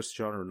about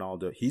Cristiano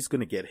Ronaldo. He's going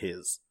to get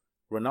his.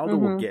 Ronaldo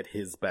will get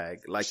his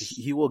bag. Like,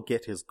 he will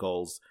get his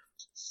goals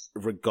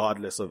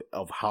regardless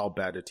of how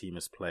bad a team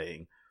is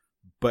playing.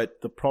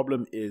 But the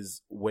problem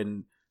is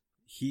when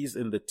he's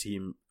in the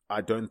team,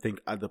 I don't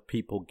think other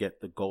people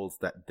get the goals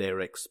that they're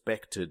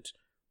expected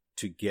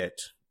to get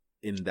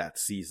in that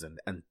season.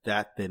 And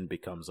that then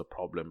becomes a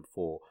problem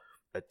for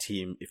a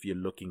team if you're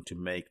looking to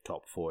make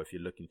top 4, if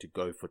you're looking to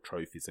go for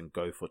trophies and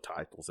go for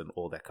titles and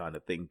all that kind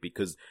of thing.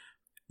 Because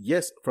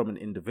yes, from an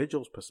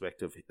individual's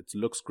perspective, it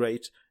looks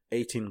great.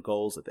 18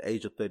 goals at the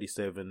age of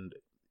 37.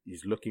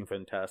 He's looking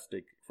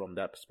fantastic from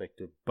that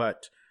perspective.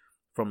 But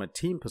from a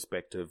team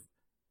perspective,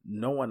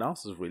 no one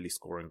else is really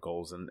scoring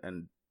goals.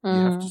 And you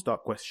have to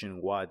start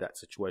questioning why that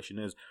situation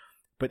is.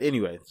 But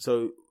anyway,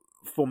 so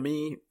for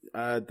me,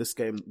 this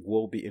game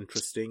will be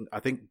interesting.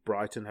 I think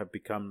Brighton have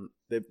become...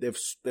 They've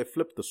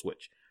flipped the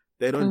switch.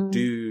 They don't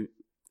do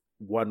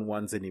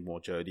 1-1s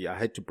anymore, Jody. I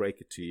had to break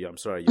it to you. I'm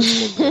sorry, your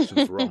score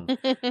prediction's wrong.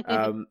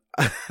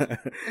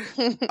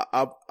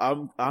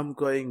 I'm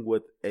going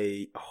with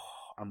a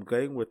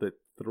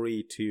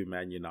 3-2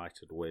 Man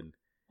United win.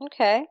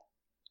 Okay.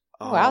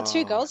 Wow,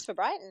 2 goals for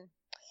Brighton.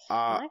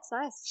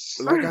 Nice.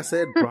 Like I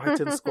said,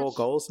 Brighton score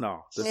goals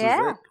now. This is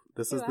it.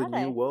 This is the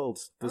new world.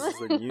 This is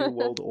the new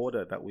world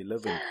order that we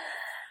live in.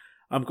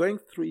 I'm going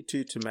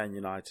 3-2 to Man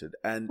United,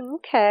 and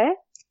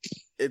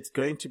it's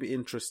going to be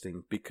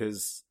interesting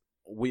because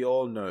we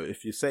all know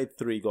if you say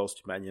 3 goals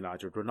to Man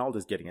United,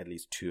 Ronaldo's getting at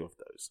least 2 of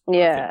those.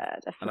 Yeah,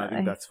 definitely. And I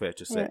think that's fair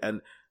to say. Yeah.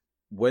 And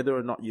whether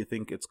or not you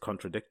think it's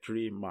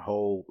contradictory, my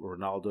whole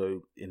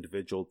Ronaldo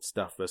individual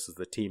stuff versus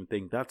the team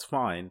thing, that's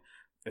fine.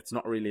 It's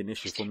not really an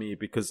issue for me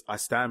because I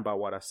stand by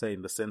what I say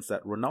in the sense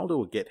that Ronaldo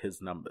will get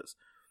his numbers.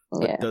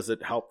 But does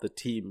it help the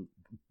team's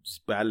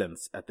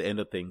balance at the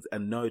end of things?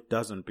 And no, it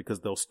doesn't,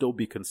 because they'll still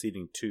be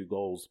conceding 2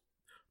 goals,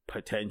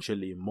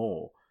 potentially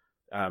more.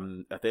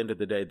 At the end of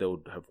the day, they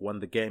would have won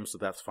the game, so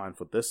that's fine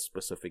for this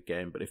specific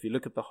game. But if you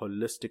look at the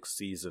holistic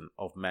season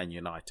of Man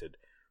United,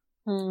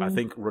 I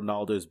think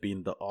Ronaldo's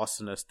been the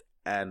arsonist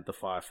and the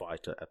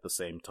firefighter at the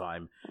same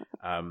time.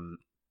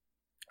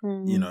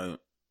 You know,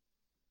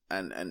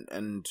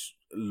 and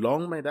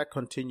long may that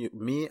continue.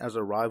 Me, as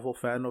a rival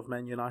fan of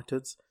Man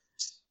United's,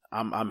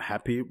 I'm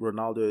happy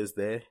Ronaldo is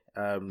there.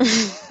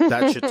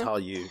 That should tell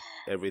you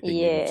everything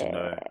you need to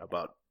know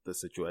about the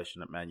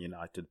situation at Man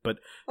United. But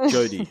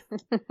Jody,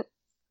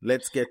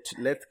 let's get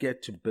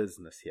to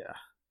business here.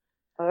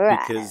 Right.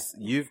 Because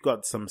you've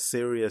got some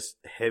serious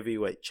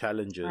heavyweight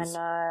challenges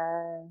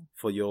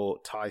for your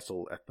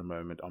title at the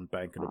moment on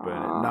Bank and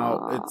Burn It.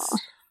 Now,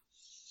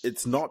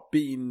 it's not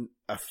been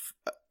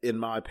in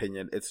my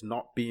opinion, it's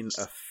not been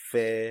a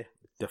fair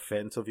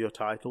defense of your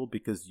title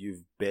because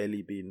you've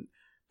barely been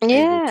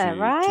able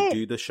to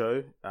do the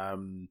show.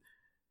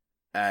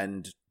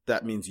 And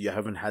that means you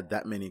haven't had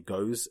that many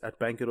goes at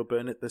Bank It or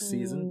Burn It this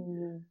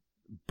season.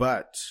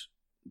 But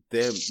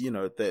them's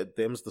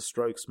the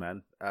strokes,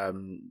 man.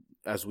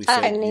 As we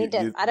said, I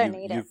don't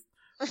need it.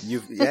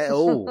 You've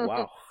oh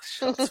wow,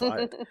 shots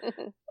fired.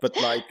 But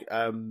like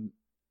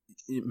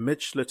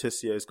Mitch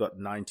Letizio's got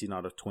 19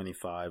 out of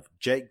 25.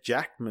 Jake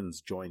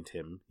Jackman's joined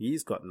him.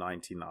 He's got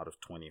 19 out of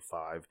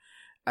 25.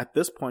 At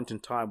this point in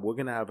time, we're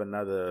going to have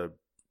another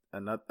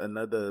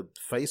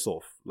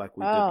face-off like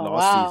we did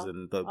last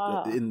season,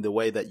 in the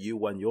way that you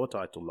won your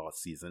title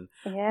last season,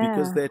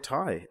 because they're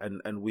tie,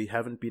 and we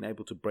haven't been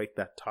able to break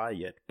that tie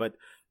yet. But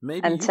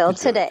maybe until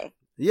today.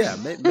 Yeah,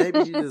 maybe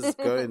you just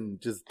go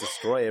and just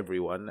destroy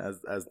everyone as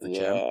the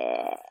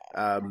champ.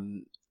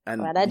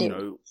 And you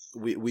know,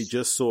 we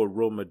just saw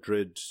Real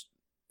Madrid.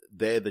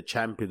 They're the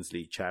Champions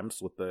League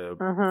champs with the.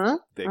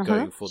 They're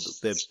going for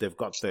they've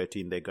got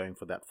 13. They're going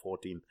for that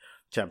 14th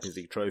Champions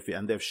League trophy,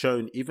 and they've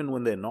shown even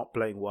when they're not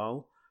playing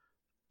well,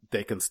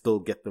 they can still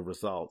get the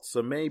results.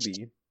 So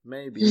maybe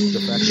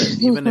the fact that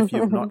even if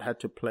you've not had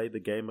to play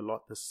the game a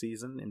lot this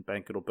season in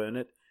Bank It or Burn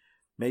It,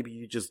 maybe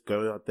you just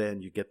go out there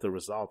and you get the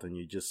result and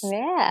you just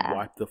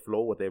wipe the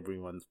floor with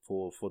everyone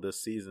for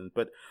this season.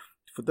 But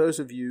for those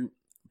of you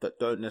that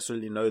don't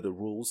necessarily know the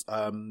rules,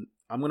 I'm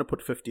going to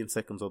put 15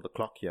 seconds on the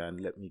clock here and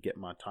let me get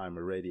my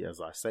timer ready as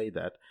I say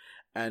that.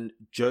 And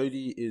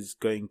Jody is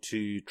going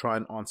to try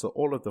and answer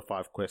all of the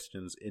 5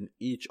 questions in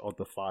each of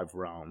the 5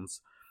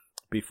 rounds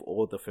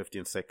before the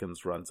 15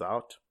 seconds runs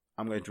out.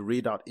 I'm going to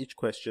read out each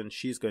question.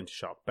 She's going to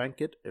shout bank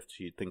it if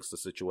she thinks the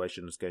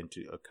situation is going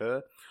to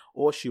occur,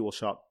 or she will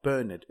shout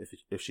burn it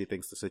if she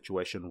thinks the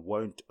situation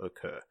won't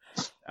occur.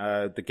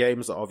 The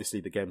games are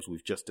obviously the games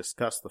we've just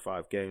discussed, the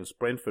 5 games: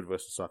 Brentford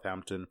versus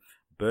Southampton,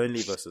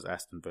 Burnley versus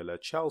Aston Villa,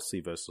 Chelsea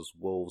versus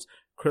Wolves,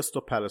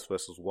 Crystal Palace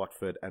versus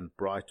Watford, and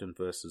Brighton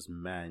versus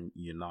Man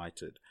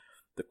United.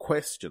 The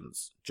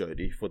questions,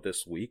 Jody, for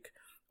this week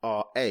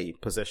are A,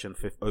 possession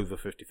over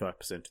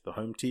 55% to the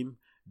home team;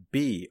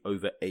 B,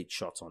 over 8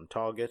 shots on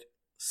target;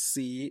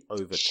 C,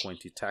 over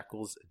 20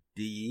 tackles;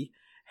 D,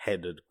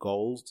 headed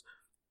goals;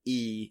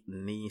 E,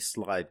 knee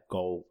slide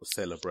goal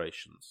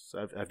celebrations.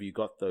 Have you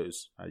got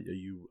those? How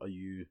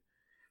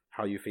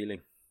are you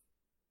feeling?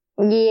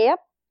 Yep,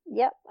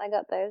 I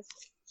got those.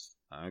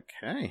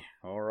 Okay,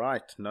 all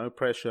right. No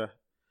pressure.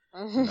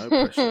 No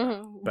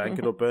pressure. Bank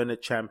It or Burn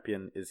It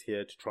champion is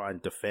here to try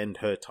and defend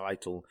her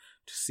title,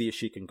 to see if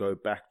she can go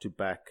back to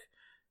back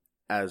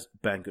as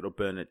Bank It or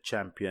Burn It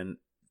champion.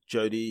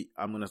 Jody,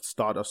 I'm going to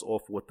start us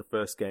off with the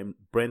first game,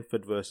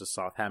 Brentford versus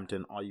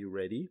Southampton. Are you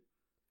ready?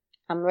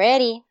 I'm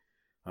ready.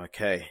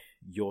 Okay,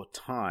 your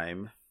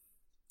time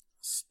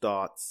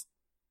starts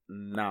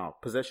now.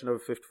 Possession over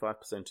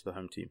 55% to the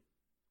home team.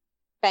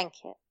 Bank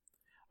it.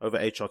 Over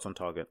 8 shots on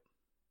target.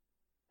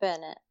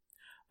 Burn it.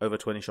 Over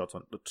 20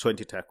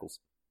 tackles.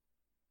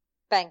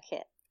 Bank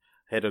it.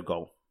 Headed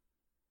goal.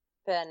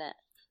 Burn it.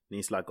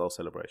 Knee slide goal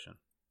celebration.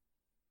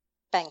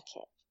 Bank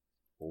it.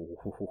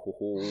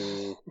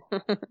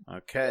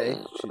 Okay,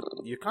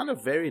 you kind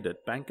of varied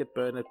it. Bank it,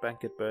 burn it,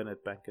 bank it, burn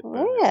it, bank it, burn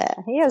it. Yeah,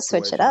 you gotta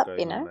switch it up,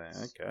 you know.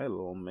 Okay, a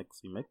little mix.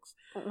 Mix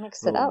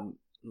it up.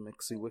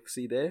 Mixy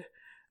wixy there.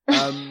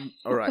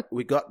 All right,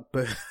 we got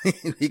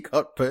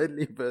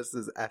Burnley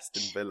versus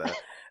Aston Villa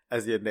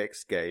as your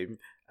next game.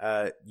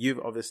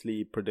 You've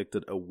obviously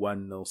predicted a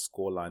 1-0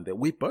 scoreline there.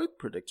 We both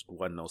predicted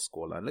 1-0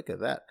 scoreline. Look at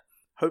that.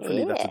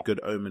 Hopefully that's a good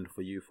omen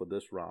for you for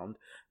this round.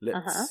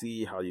 Let's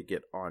see how you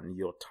get on.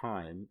 Your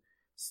time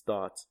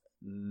starts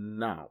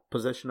now.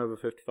 Possession over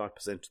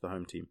 55% to the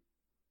home team.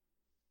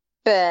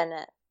 Burn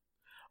it.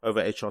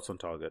 Over 8 shots on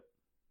target.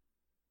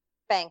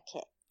 Bank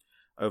it.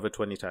 Over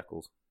 20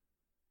 tackles.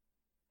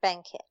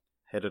 Bank it.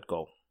 Headed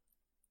goal.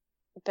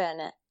 Burn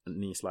it.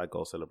 Knee slide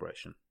goal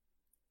celebration.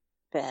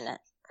 Burn it.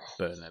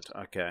 Burn it.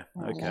 Okay.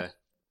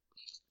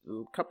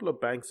 A couple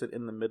of banks it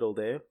in the middle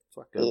there. It's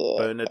like a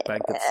burn it,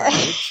 bank it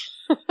sandwich.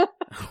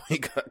 We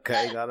got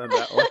going on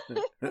that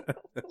one.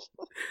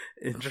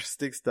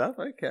 Interesting stuff.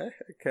 Okay.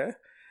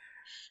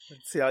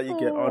 Let's see how you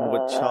get on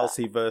with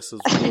Chelsea versus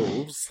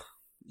Wolves.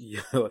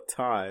 Your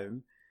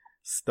time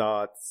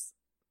starts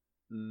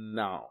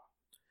now.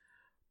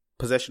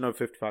 Possession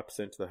over 55%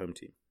 to the home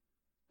team.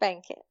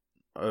 Bank it.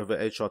 Over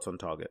 8 shots on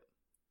target.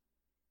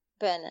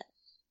 Burn it.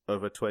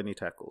 Over 20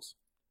 tackles.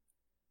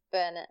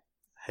 Burn it.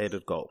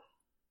 Headed goal.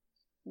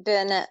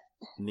 Burn it.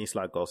 Knee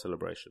slide goal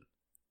celebration.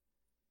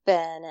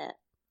 Burn it.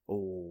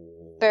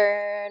 Oh.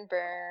 Burn.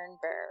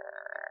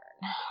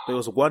 There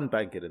was one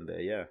bank it in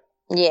there, yeah.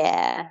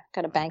 Yeah,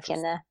 got a bank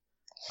in there.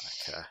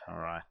 Okay,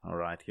 all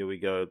right. Here we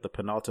go. The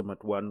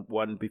penultimate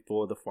one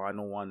before the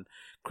final one.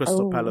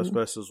 Crystal Palace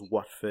versus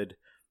Watford.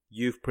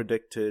 You've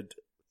predicted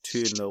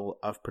 2-0.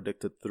 I've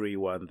predicted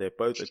 3-1. They're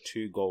both a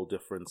 2-goal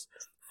difference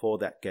for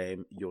that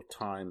game. Your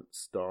time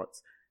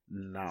starts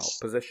now.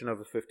 Possession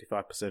over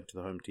 55% to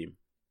the home team.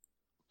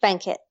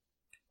 Bank it.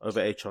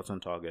 Over 8 shots on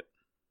target.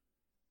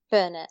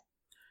 Burn it.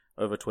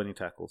 Over 20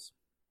 tackles.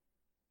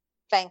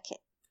 Bank it.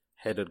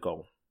 Headed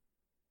goal.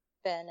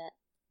 Burn it.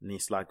 Knee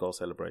slide goal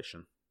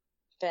celebration.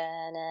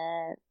 Burn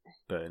it.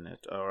 Burn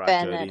it. All right,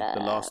 Burn Jody. it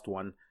The last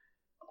one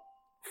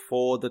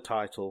for the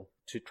title,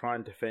 to try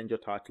and defend your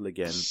title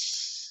again.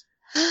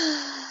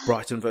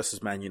 Brighton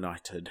versus Man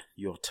United.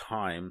 Your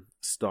time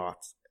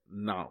starts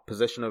now.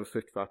 Possession over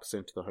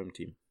 55% to the home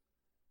team.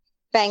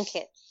 Bank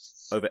it.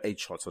 Over 8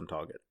 shots on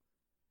target.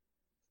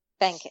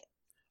 Bank it.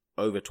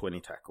 Over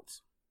 20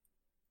 tackles.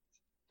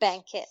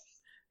 Bank it.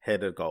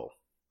 Headed goal.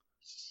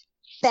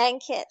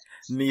 Bank it.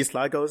 Knee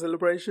slide goal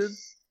celebration.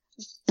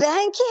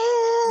 Bank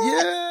it.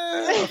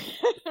 Yeah.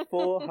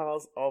 Full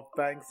house of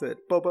banks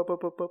it. Bo, bo, bo,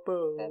 bo, bo,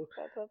 bo.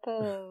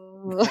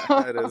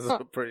 That is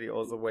a pretty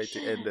awesome way to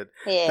end it.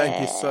 Yeah.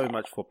 Thank you so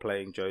much for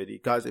playing,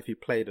 Jody. Guys, if you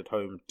played at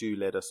home, do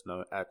let us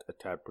know at A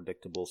Tad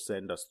Predictable.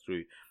 Send us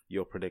through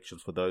your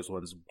predictions for those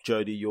ones.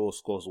 Jody, your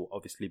scores will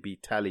obviously be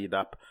tallied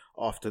up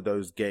after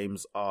those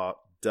games are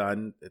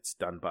done. It's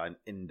done by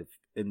an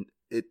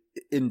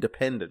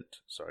independent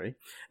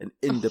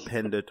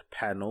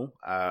panel.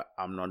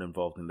 I'm not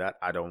involved in that.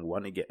 I don't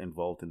want to get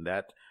involved in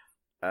that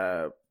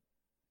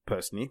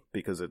personally,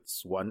 because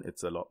it's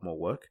a lot more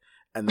work,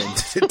 and then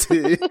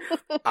two,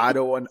 I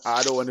don't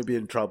want to be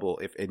in trouble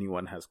if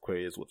anyone has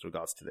queries with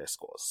regards to their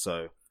scores.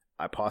 So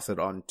I pass it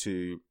on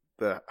to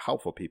the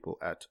helpful people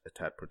at A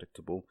Tad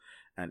Predictable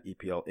and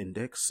EPL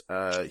Index.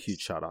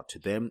 Huge shout out to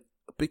them,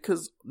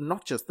 because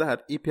not just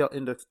that, EPL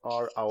Index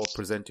are our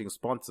presenting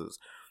sponsors,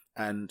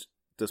 and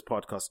this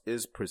podcast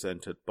is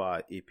presented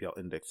by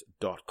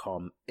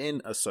EPLindex.com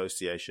in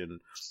association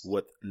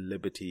with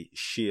Liberty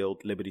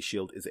Shield. Liberty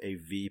Shield is a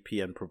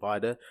VPN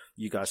provider.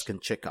 You guys can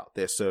check out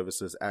their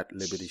services at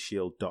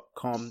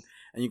libertyshield.com,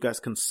 and you guys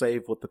can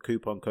save with the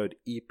coupon code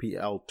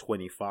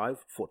EPL25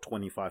 for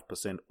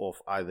 25%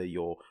 off either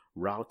your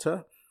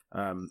router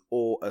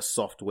or a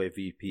software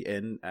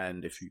VPN.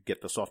 And if you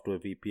get the software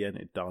VPN,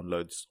 it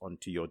downloads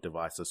onto your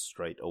devices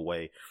straight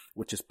away,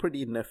 which is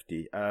pretty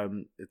nifty.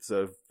 It's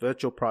a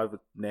virtual private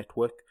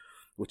network,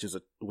 which is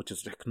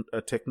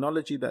a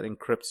technology that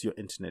encrypts your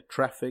internet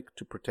traffic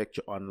to protect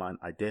your online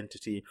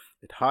identity.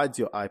 It hides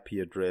your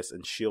IP address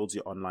and shields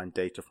your online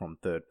data from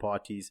third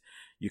parties.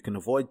 You can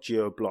avoid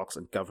geo-blocks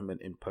and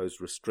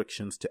government-imposed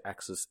restrictions to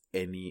access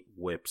any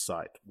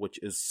website, which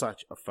is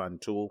such a fun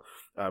tool.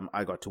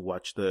 I got to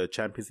watch the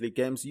Champions League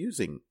games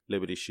using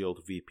Liberty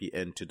Shield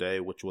VPN today,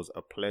 which was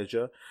a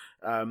pleasure.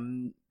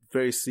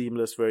 Very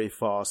seamless, very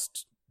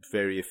fast,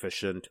 very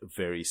efficient,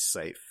 very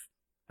safe.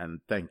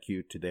 And thank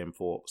you to them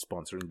for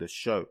sponsoring this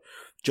show.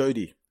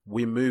 Jody,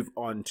 we move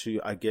on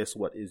to, I guess,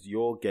 what is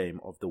your game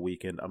of the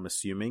weekend, I'm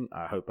assuming.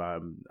 I hope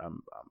I've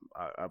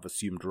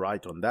assumed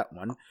right on that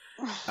one.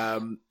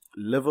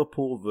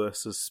 Liverpool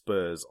versus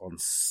Spurs on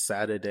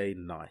Saturday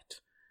night.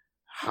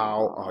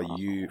 How are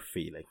you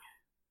feeling?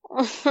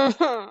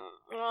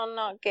 Well,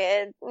 not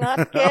good.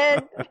 Not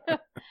good.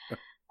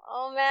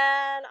 Oh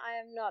man,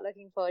 I am not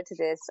looking forward to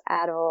this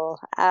at all.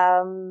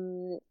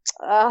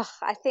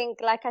 I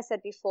think, like I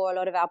said before, a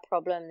lot of our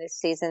problem this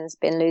season's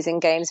been losing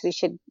games we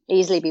should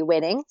easily be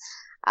winning.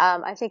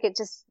 I think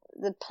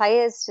the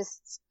players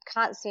just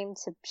can't seem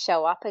to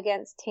show up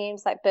against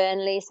teams like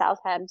Burnley,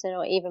 Southampton,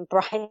 or even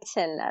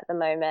Brighton at the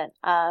moment.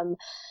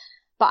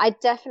 But I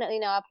definitely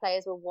know our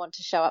players will want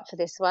to show up for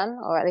this one,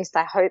 or at least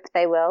I hope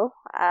they will.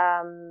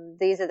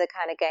 These are the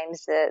kind of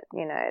games that,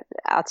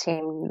 our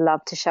team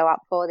love to show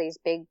up for, these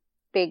big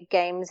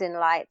games in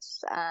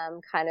lights,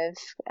 kind of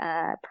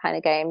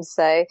games.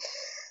 So,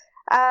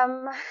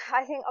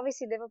 I think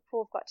obviously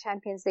Liverpool have got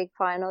Champions League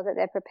final that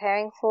they're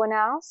preparing for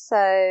now. So,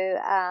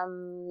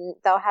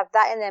 they'll have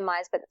that in their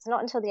minds, but it's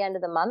not until the end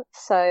of the month.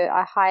 So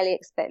I highly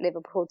expect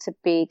Liverpool to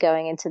be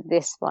going into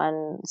this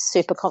one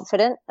super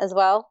confident as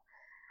well.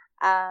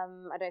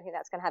 I don't think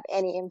that's going to have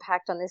any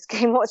impact on this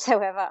game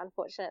whatsoever,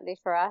 unfortunately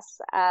for us.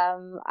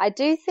 I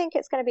do think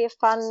it's going to be a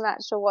fun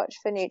match to watch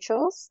for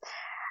neutrals.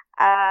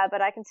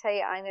 But I can tell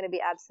you I'm going to be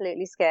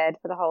absolutely scared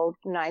for the whole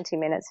 90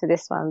 minutes for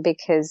this one,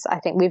 because I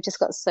think we've just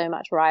got so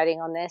much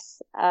riding on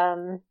this.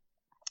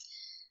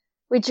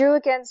 We drew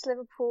against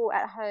Liverpool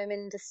at home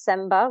in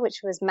December, which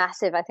was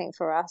massive, I think,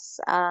 for us,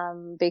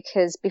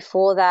 because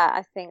before that,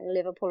 I think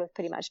Liverpool have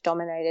pretty much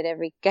dominated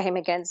every game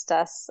against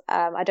us.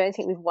 I don't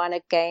think we've won a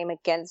game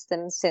against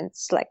them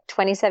since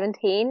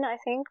 2017, I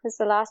think, was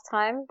the last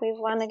time we've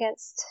won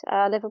against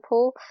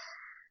Liverpool.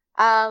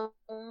 I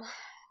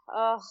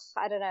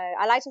don't know.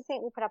 I like to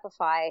think we'll put up a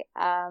fight.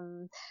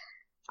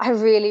 I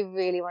really,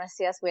 really want to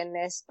see us win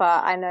this,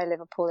 but I know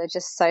Liverpool are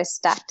just so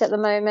stacked at the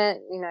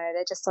moment.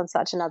 They're just on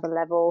such another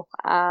level.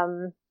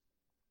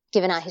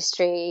 Given our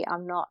history,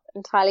 I'm not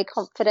entirely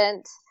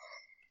confident.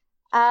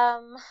 I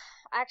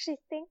actually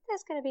think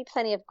there's going to be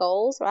plenty of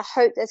goals, or I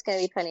hope there's going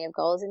to be plenty of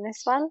goals in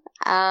this one.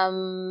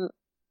 I'm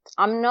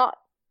not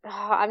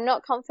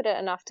confident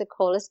enough to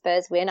call a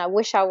Spurs win. I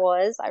wish I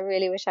was. I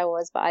really wish I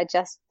was, but I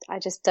just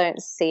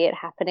don't see it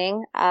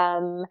happening.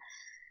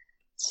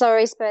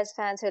 Sorry, Spurs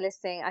fans who are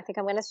listening. I think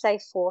I'm going to say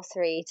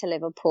 4-3 to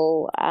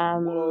Liverpool.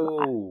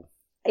 Whoa.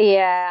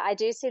 I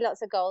do see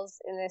lots of goals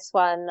in this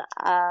one.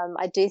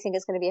 I do think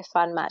it's going to be a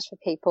fun match for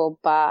people,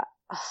 but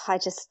I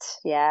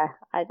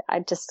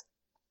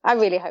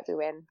really hope we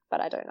win, but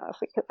I don't know if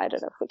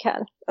we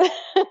can.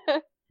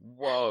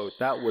 Whoa,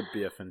 that would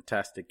be a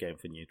fantastic game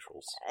for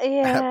neutrals.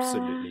 Yeah.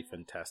 Absolutely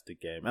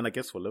fantastic game. And I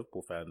guess for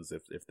Liverpool fans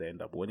if they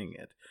end up winning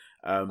it.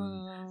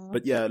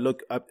 But yeah,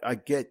 look, I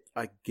get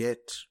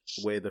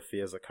where the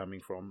fears are coming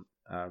from.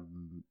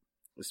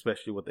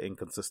 especially with the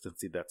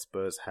inconsistency that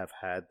Spurs have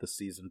had this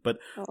season. But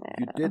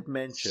you did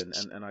mention,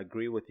 and I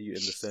agree with you in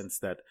the sense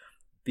that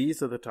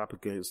these are the type of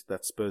games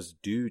that Spurs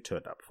do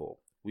turn up for.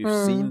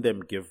 We've seen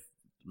them give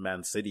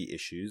Man City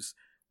issues.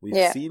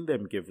 We've seen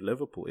them give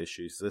Liverpool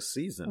issues this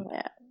season.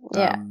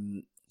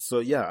 So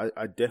yeah,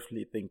 I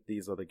definitely think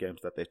these are the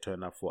games that they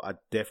turn up for. I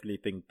definitely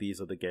think these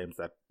are the games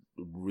that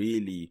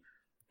really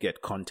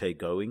get Conte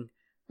going,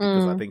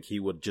 because I think he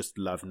would just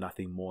love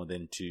nothing more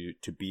than to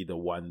be the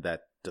one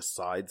that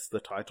decides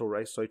the title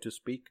race, so to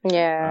speak.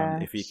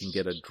 If he can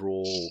get a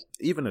draw,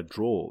 even a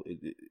draw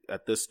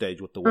at this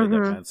stage with the way that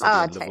Man City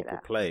and Liverpool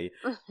play,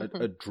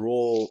 a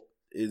draw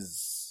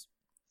is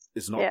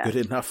not good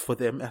enough for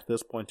them at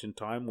this point in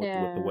time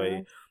with the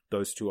way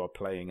those two are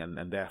playing,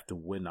 and they have to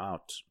win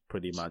out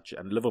pretty much,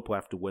 and Liverpool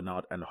have to win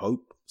out and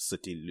hope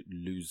City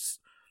lose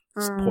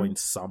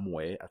points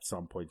somewhere at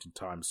some point in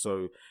time.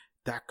 So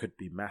that could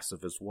be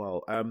massive as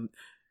well.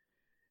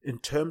 In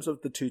terms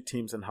of the two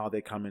teams and how they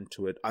come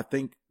into it, I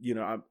think,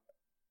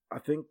 I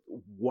think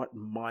what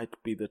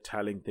might be the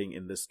telling thing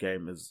in this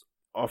game is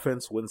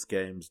offense wins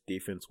games,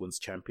 defense wins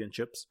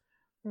championships.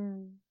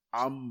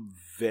 I'm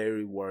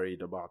very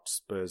worried about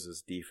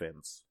Spurs'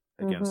 defense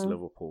against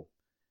Liverpool.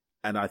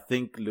 And I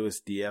think Luis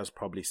Diaz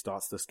probably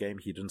starts this game.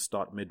 He didn't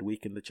start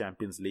midweek in the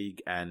Champions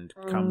League and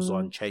comes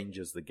on,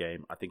 changes the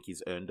game. I think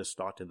he's earned a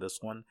start in this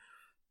one.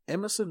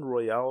 Emerson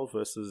Royale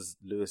versus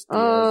Luis Diaz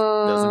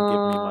doesn't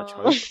give me much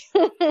hope.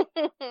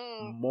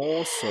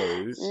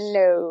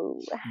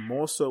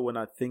 More so when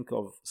I think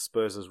of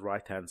Spurs'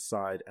 right-hand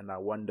side, and I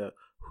wonder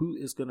who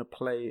is going to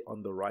play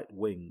on the right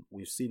wing.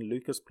 We've seen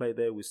Lucas play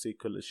there. We see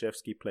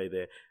Kulusevski play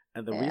there.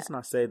 And the reason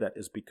I say that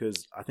is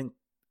because I think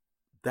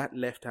that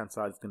left-hand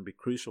side is going to be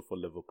crucial for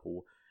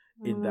Liverpool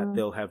in that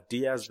they'll have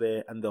Diaz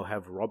there and they'll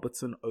have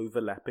Robertson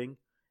overlapping.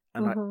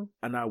 And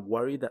I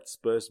worry that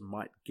Spurs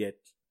might get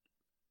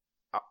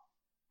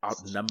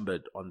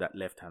outnumbered on that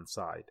left-hand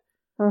side.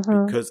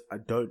 Because I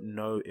don't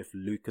know if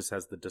Lucas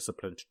has the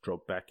discipline to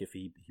drop back if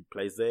he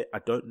plays there. I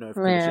don't know if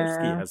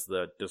Kulusevski has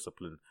the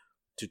discipline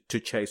to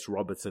chase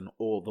Robertson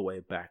all the way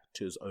back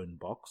to his own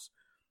box.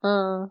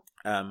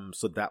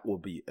 So that will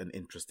be an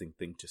interesting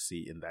thing to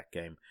see in that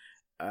game.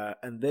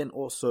 And then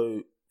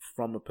also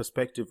from a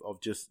perspective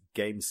of just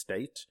game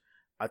state,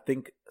 I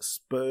think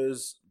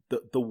Spurs,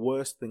 the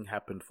worst thing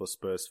happened for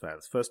Spurs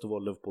fans. First of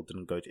all, Liverpool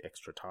didn't go to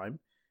extra time,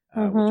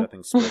 which I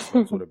think Spurs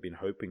fans would have been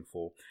hoping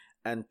for.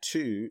 And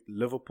two,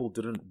 Liverpool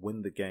didn't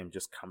win the game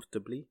just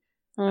comfortably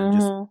and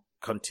just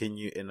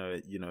continue in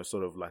a,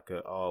 sort of like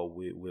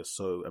we're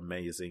so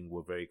amazing,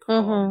 we're very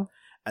calm.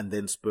 And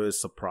then Spurs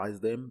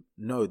surprised them.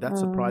 No, that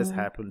surprise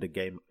happened a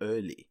game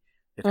early.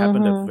 It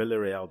happened at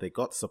Villarreal. They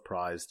got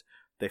surprised.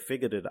 They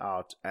figured it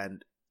out,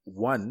 and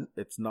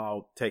it's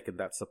now taken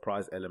that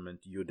surprise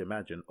element, you'd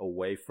imagine,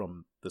 away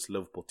from this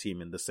Liverpool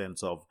team in the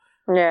sense of,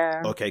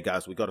 okay,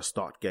 guys, we got to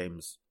start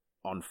games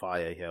on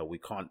fire here. We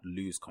can't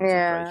lose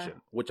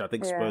concentration, which I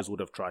think Spurs would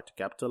have tried to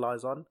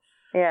capitalize on.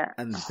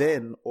 And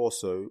then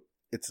also,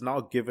 it's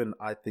now given,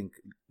 I think,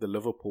 the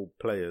Liverpool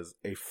players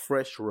a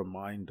fresh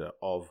reminder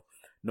of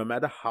no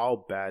matter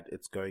how bad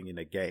it's going in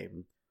a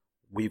game,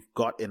 we've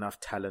got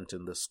enough talent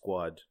in the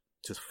squad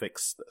to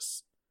fix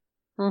this.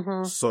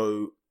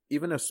 So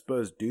even if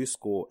Spurs do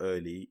score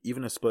early,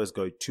 even if Spurs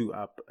go 2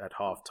 up at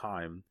half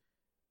time,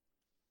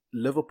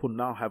 Liverpool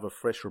now have a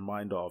fresh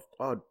reminder of,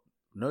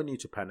 no need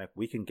to panic,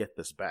 we can get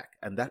this back.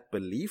 And that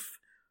belief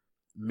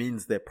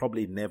means they're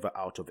probably never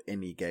out of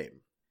any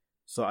game.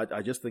 So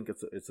I just think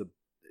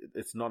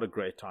it's not a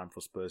great time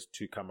for Spurs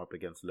to come up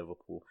against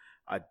Liverpool.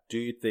 I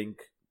do think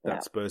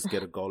that Spurs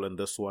get a goal in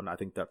this one. I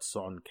think that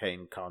Son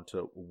Kane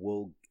counter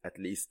will at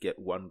least get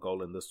 1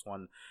 goal in this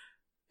one.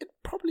 It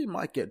probably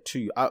might get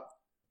 2.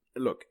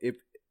 Look, if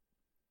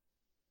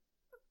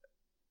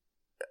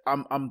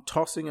I'm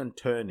tossing and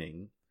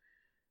turning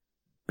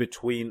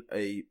between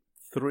a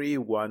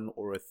 3-1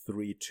 or a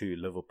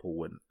 3-2 Liverpool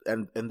win,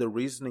 and the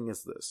reasoning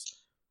is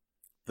this: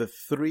 the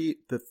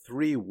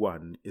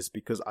 3-1 is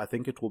because I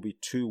think it will be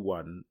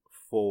 2-1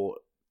 for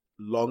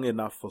long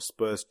enough for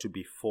Spurs to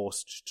be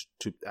forced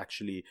to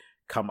actually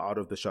come out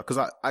of the shot.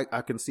 Because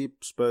I can see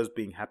Spurs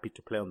being happy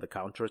to play on the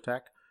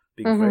counter-attack,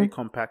 being very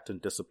compact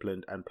and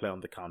disciplined, and play on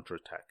the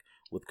counter-attack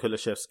with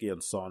Kulusevski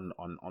and Son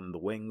on the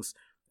wings,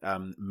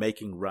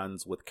 making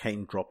runs with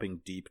Kane dropping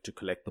deep to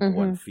collect the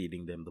ball and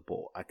feeding them the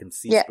ball. I can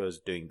see Spurs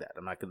doing that,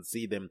 and I can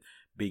see them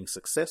being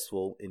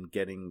successful in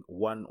getting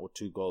 1 or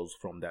 2 goals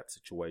from that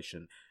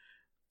situation.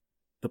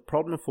 The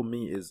problem for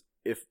me is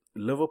if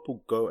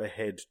Liverpool go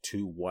ahead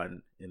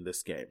 2-1 in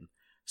this game,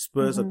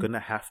 Spurs are going to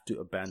have to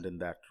abandon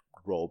that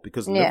role,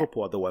 because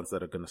Liverpool are the ones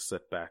that are going to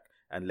sit back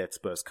and let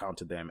Spurs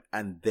counter them.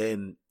 And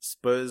then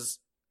Spurs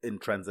in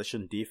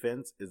transition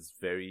defense is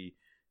very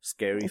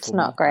scary for me. It's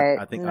not great.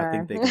 I think they're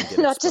going to get exposed.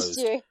 Not just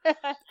you.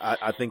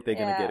 I think they're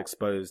going to get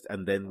exposed,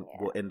 and then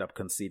we'll end up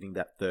conceding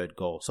that 3rd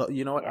goal. So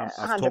you know what?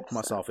 I've talked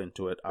myself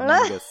into it. I'm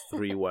going to go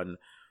 3-1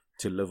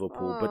 to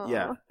Liverpool. But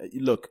yeah,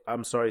 look,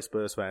 I'm sorry,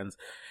 Spurs fans.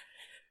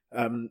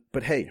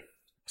 But hey,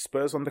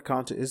 Spurs on the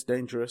counter is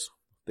dangerous.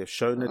 They've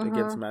shown it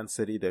against Man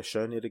City. They've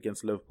shown it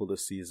against Liverpool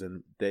this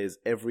season. There's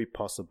every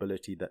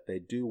possibility that they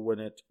do win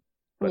it.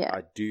 But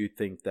I do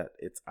think that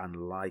it's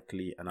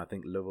unlikely. And I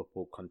think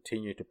Liverpool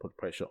continue to put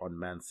pressure on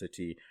Man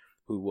City,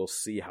 who will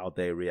see how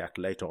they react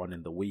later on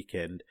in the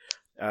weekend.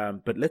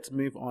 But let's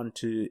move on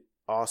to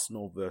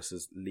Arsenal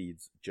versus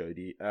Leeds,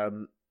 Jody.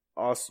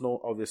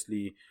 Arsenal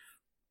obviously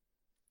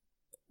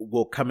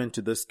will come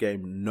into this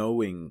game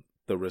knowing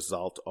the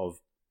result of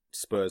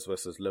Spurs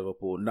versus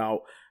Liverpool.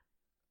 Now,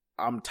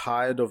 I'm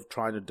tired of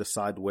trying to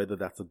decide whether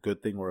that's a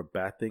good thing or a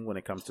bad thing when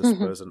it comes to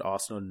Spurs and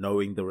Arsenal,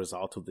 knowing the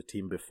result of the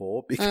team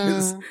before,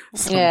 because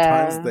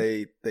sometimes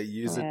they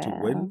use it to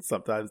win.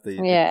 Sometimes it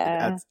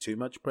adds too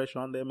much pressure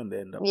on them and they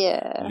end up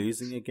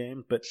losing a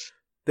game. But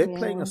they're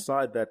playing a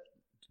side that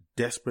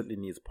desperately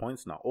needs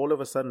points now. All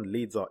of a sudden,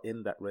 Leeds are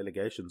in that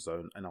relegation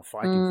zone and are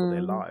fighting for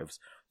their lives.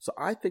 So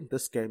I think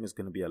this game is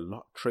going to be a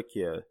lot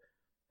trickier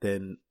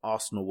than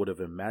Arsenal would have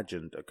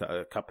imagined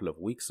a couple of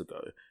weeks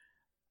ago.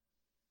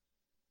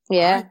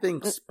 Yeah, I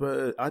think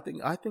Spurs. I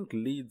think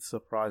Leeds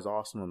surprise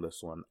Arsenal on this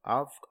one.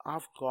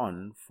 I've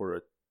gone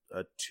for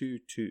a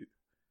 2-2.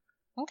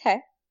 Okay.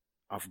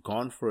 I've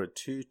gone for a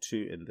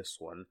 2-2 in this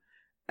one,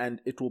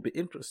 and it will be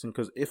interesting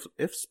because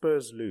if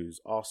Spurs lose,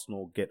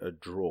 Arsenal get a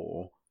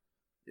draw.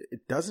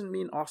 It doesn't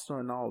mean Arsenal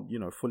are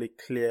now fully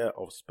clear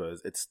of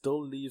Spurs. It still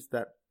leaves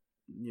that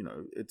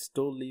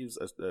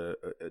a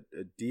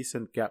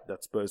decent gap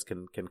that Spurs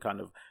can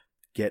kind of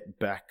get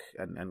back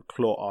and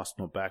claw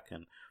Arsenal back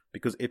in.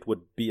 Because it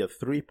would be a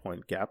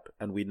 3-point gap,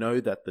 and we know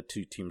that the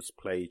two teams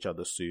play each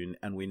other soon,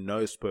 and we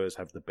know Spurs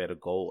have the better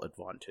goal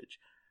advantage.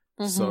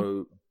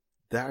 So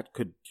that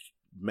could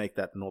make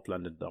that North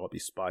London derby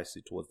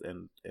spicy towards the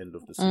end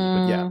of the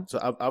season. But yeah, so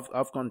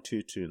I've gone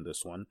 2-2 in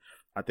this one.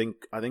 I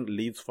think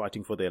Leeds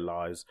fighting for their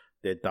lives,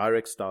 their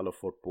direct style of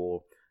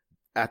football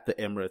at the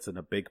Emirates in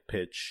a big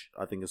pitch,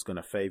 I think is going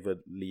to favour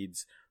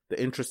Leeds.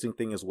 The interesting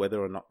thing is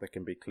whether or not they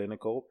can be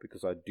clinical,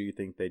 because I do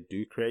think they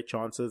do create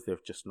chances.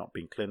 They've just not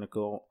been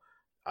clinical.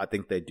 I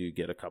think they do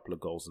get a couple of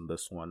goals in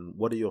this one.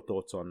 What are your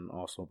thoughts on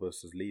Arsenal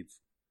versus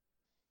Leeds?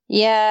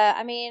 Yeah,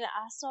 I mean,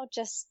 Arsenal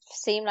just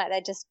seem like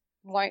they just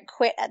won't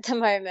quit at the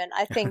moment.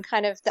 I think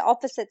kind of the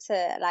opposite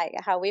to like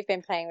how we've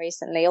been playing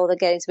recently. All the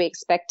games we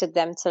expected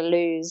them to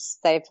lose,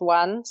 they've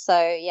won. So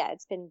yeah,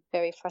 it's been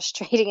very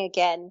frustrating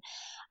again.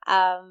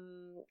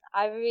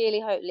 I really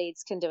hope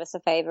Leeds can do us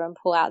a favour and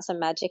pull out some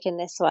magic in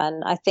this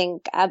one. I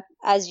think,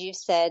 as you've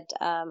said,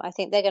 I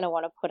think they're going to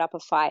want to put up a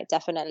fight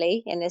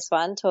definitely in this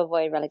one to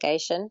avoid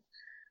relegation.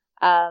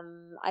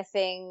 I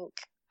think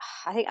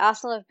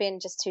Arsenal have been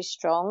just too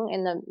strong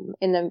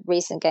in the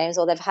recent games,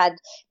 or they've had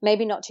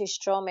maybe not too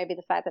strong, maybe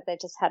the fact that they've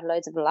just had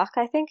loads of luck,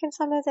 I think, in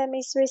some of their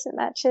most recent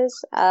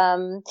matches.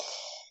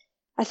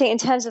 I think in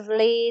terms of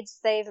Leeds,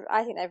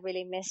 I think they've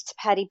really missed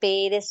Paddy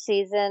B this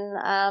season.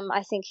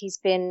 I think he's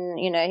been,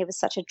 he was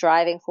such a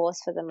driving force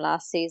for them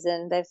last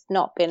season. They've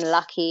not been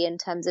lucky in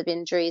terms of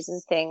injuries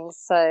and things.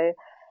 So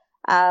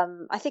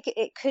I think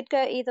it could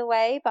go either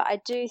way, but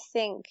I do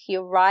think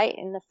you're right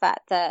in the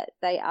fact that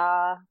they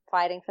are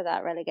fighting for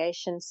that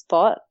relegation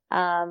spot.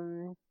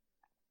 I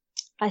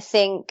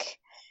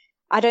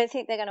don't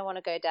think they're going to want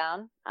to go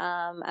down.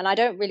 And I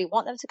don't really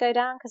want them to go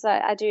down because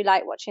I do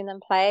like watching them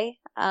play.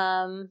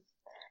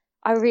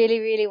 I really,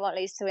 really want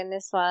Leeds to win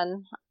this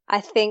one. I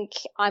think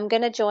I'm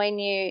going to join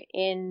you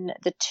in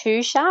the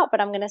 2 shout,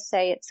 but I'm going to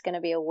say it's going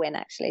to be a win,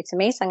 actually, to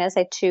me. So I'm going to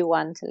say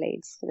 2-1 to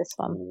Leeds for this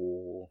one.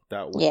 Ooh,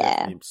 that would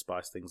definitely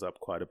spice things up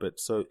quite a bit.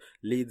 So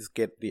Leeds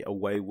get the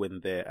away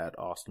win there at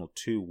Arsenal,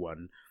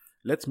 2-1.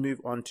 Let's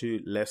move on to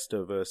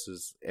Leicester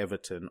versus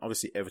Everton.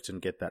 Obviously, Everton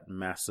get that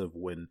massive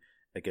win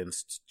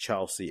against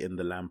Chelsea in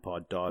the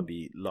Lampard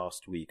derby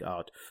last week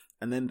out.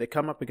 And then they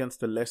come up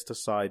against the Leicester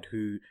side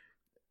who...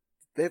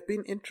 they've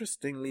been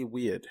interestingly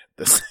weird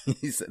this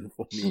season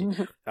for me.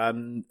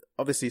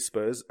 Obviously,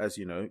 Spurs, as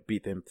you know,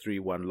 beat them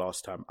 3-1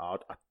 last time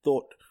out. I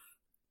thought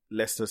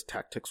Leicester's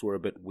tactics were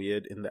a bit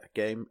weird in that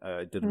game.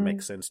 It didn't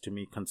make sense to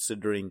me,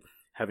 considering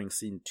having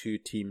seen two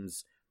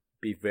teams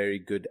be very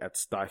good at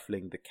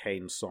stifling the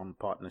Kane-Son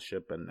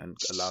partnership and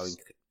allowing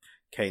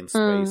Kane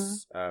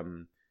space.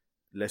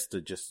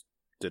 Leicester just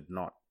did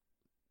not.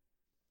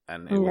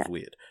 And it was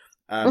weird.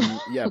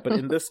 But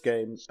in this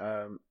game...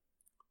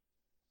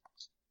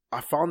 I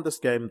found this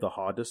game the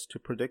hardest to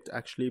predict,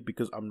 actually,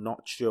 because I'm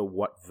not sure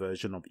what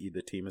version of either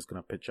team is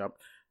going to pitch up.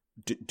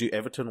 Do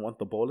Everton want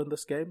the ball in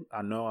this game?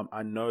 I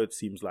know it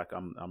seems like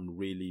I'm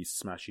really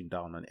smashing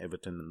down on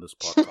Everton in this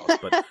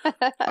podcast,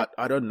 but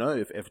I don't know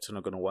if Everton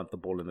are going to want the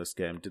ball in this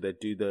game. Do they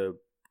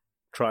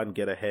try and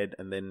get ahead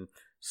and then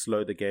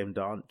slow the game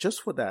down?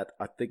 Just for that,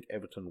 I think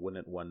Everton win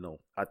it 1-0.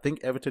 I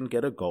think Everton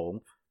get a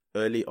goal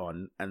early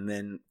on, and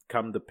then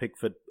come the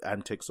Pickford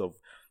antics of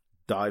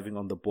diving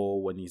on the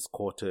ball when he's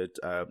caught it.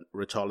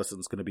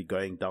 Richarlison's going to be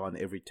going down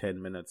every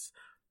 10 minutes.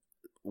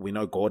 We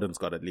know Gordon's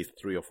got at least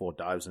 3 or 4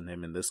 dives in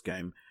him in this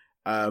game.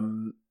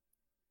 I'm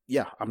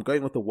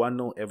going with a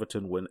 1-0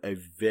 Everton win, a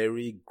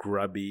very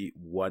grubby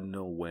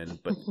 1-0 win,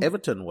 but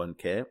Everton won't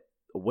care.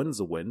 A win's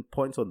a win,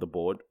 points on the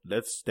board,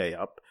 let's stay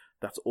up.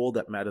 That's all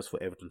that matters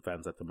for Everton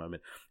fans at the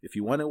moment. If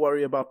you want to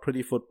worry about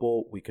pretty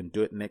football, we can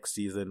do it next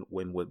season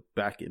when we're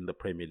back in the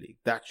Premier League.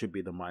 That should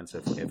be the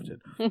mindset for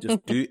Everton.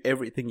 Just do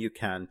everything you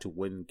can to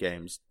win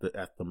games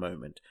at the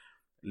moment.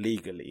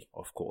 Legally,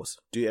 of course.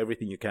 Do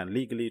everything you can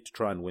legally to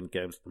try and win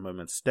games at the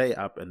moment. Stay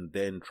up and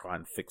then try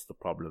and fix the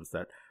problems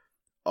that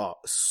are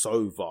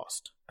so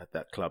vast at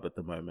that club at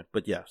the moment.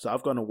 But yeah, so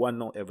I've gone a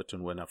 1-0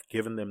 Everton win. I've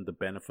given them the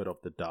benefit of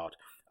the doubt.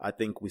 I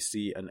think we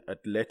see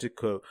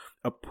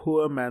a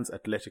poor man's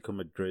Atletico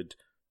Madrid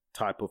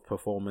type of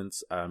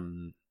performance,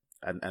 and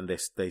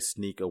they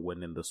sneak a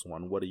win in this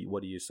one. What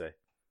do you say?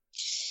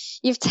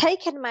 You've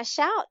taken my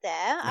shout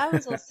there. I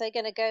was also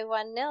going to go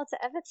 1-0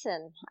 to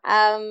Everton.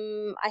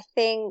 I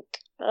think,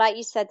 like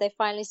you said, they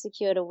finally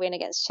secured a win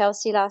against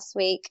Chelsea last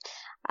week.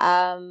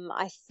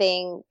 I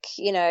think,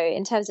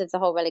 in terms of the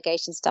whole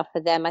relegation stuff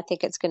for them, I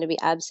think it's going to be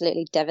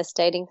absolutely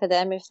devastating for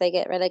them if they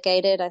get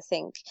relegated. I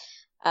think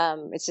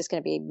it's just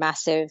going to be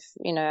massive.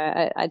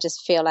 I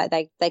just feel like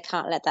they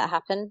can't let that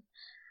happen.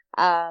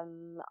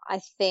 I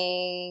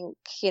think,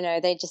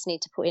 they just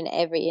need to put in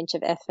every inch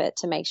of effort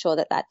to make sure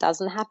that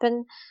doesn't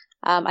happen.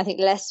 I think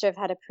Leicester have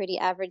had a pretty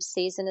average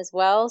season as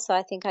well. So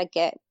I think I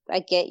get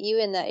you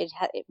in that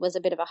it was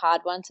a bit of a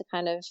hard one to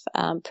kind of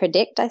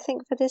predict, I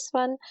think, for this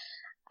one.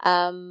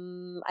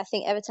 I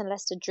think Everton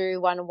Leicester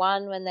drew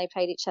 1-1 when they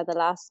played each other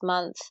last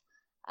month.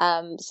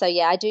 So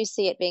yeah, I do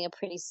see it being a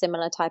pretty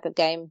similar type of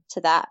game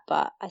to that.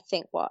 But I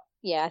think what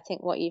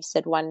you've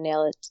said,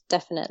 1-0, it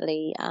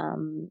definitely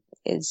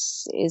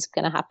is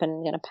going to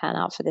happen, going to pan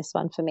out for this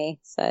one for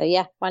me. So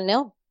yeah,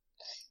 1-0.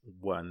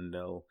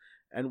 1-0.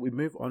 And we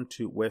move on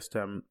to West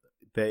Ham.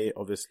 They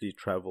obviously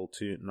travel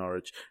to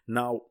Norwich.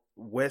 Now,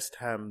 West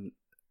Ham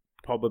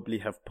probably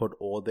have put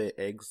all their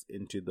eggs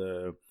into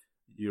the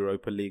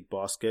Europa League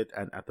basket,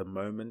 and at the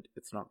moment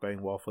it's not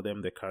going well for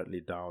them. They're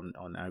currently down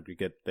on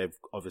aggregate. They've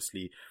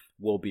obviously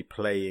will be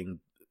playing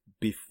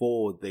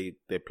before they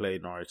play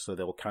Norwich, so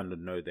they'll kind of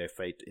know their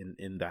fate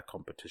in that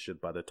competition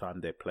by the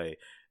time they play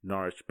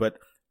Norwich. But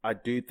I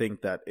do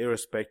think that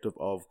irrespective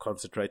of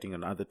concentrating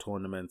on other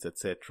tournaments,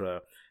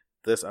 etc.,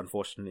 this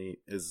unfortunately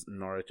is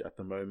Norwich at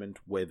the moment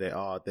where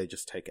they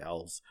just take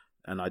L's.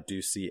 And I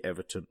do see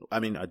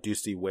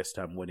West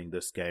Ham winning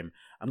this game.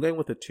 I'm going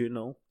with a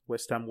 2-0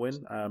 West Ham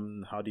win.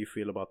 How do you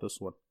feel about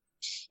this one?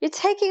 You're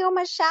taking all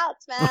my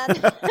shouts,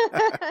 man.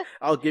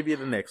 I'll give you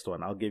the next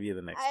one. I was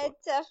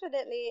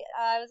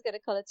going to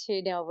call a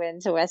 2-0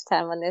 win to West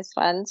Ham on this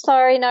one.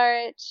 Sorry,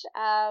 Norwich.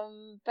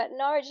 But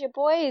Norwich, your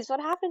boys, what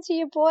happened to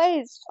your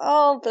boys?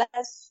 Oh,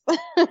 bless.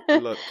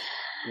 Look,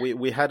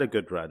 we had a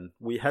good run.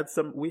 We had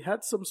some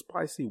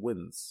spicy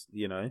wins,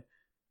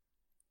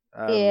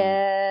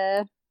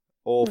 Yeah.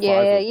 All 5 of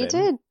them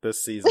did.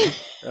 this season.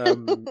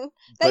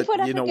 They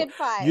put up a good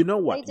fight. You know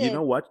what?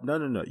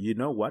 No. You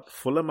know what?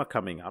 Fulham are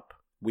coming up.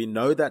 We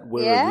know that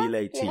we're a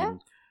relay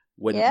team.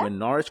 Yeah. When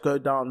Norwich go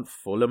down,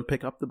 Fulham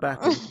pick up the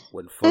baton.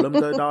 When Fulham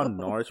go down,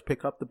 Norwich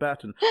pick up the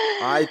baton.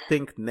 I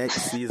think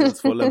next season's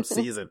Fulham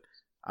season.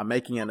 I'm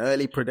making an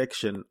early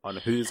prediction on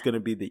who's going to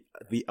be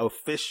the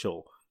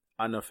official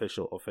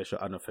unofficial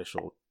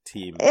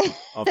team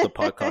of the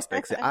podcast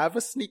next year. I have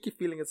a sneaky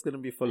feeling it's going to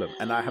be Fulham,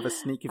 and I have a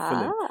sneaky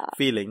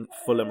feeling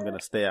Fulham are going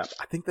to stay up.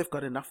 I think they've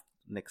got enough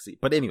next season.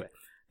 But anyway,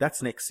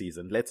 that's next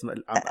season.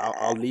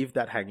 I'll leave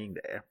that hanging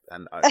there,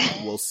 and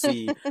we'll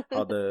see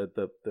how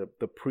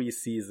the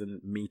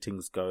pre-season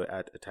meetings go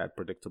at Tad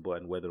Predictable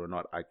and whether or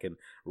not I can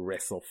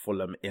wrestle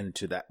Fulham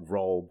into that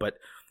role. But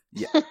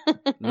yeah,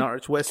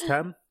 Norwich, West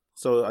Ham.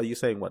 So are you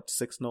saying what,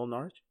 6-0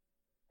 Norwich?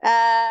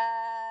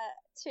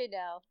 2-0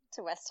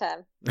 to West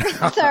Ham.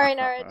 Sorry,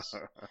 Norwich.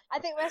 I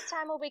think West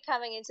Ham will be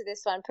coming into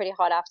this one pretty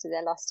hot after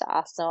their loss to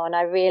Arsenal, and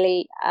I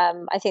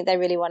think they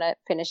really want to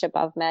finish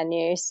above Man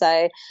U.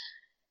 So,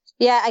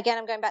 yeah, again,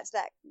 I'm going back to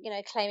that,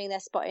 claiming their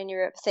spot in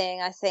Europe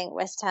thing. I think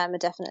West Ham are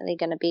definitely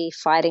going to be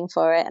fighting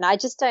for it, and I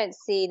just don't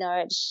see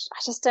Norwich. I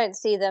just don't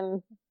see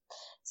them.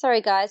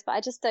 Sorry, guys, but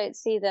I just don't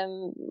see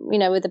them,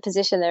 with the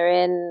position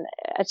they're in.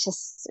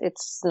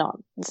 It's not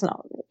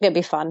going to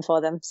be fun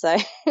for them. So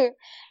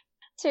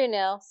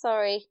 2-0.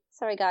 Sorry,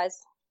 guys.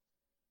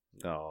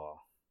 Oh,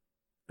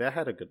 they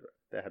had a good run.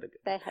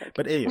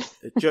 But anyway,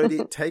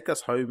 Jody, take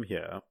us home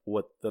here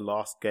with the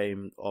last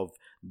game of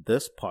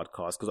this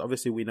podcast, because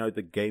obviously we know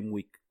the game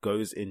week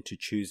goes into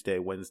Tuesday,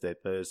 Wednesday,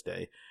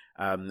 Thursday,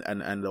 and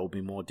there'll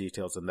be more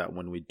details on that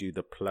when we do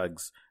the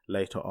plugs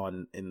later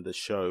on in the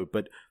show.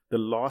 But the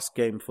last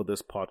game for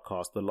this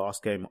podcast, the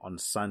last game on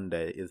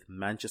Sunday, is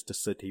Manchester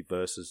City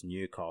versus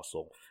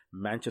Newcastle.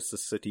 Manchester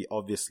City,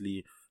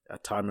 obviously,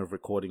 at time of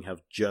recording,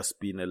 have just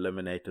been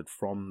eliminated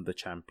from the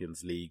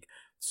Champions League.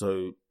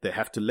 So they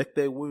have to lick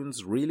their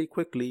wounds really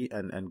quickly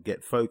and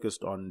get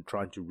focused on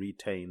trying to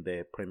retain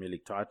their Premier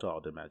League title,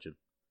 I'd imagine.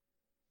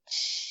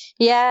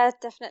 Yeah,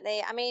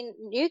 definitely. I mean,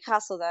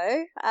 Newcastle,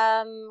 though,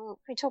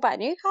 we talk about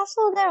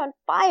Newcastle, they're on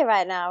fire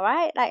right now,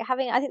 right? I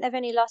think they've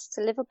only lost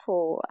to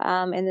Liverpool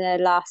in their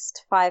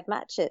last 5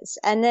 matches.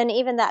 And then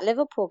even that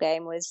Liverpool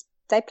game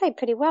they played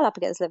pretty well up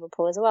against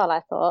Liverpool as well,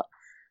 I thought.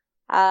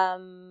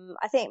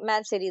 I think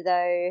Man City,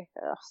 though,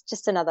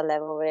 just another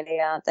level, really,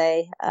 aren't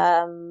they?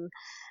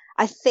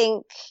 I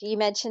think you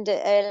mentioned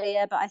it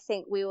earlier, but I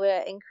think we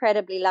were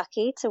incredibly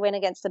lucky to win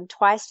against them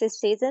twice this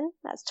season.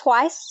 That's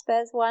twice.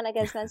 Spurs won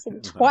against Man City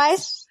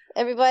twice,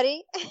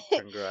 everybody.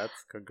 Congrats.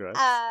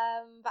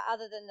 But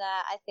other than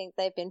that, I think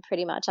they've been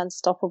pretty much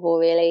unstoppable,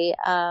 really.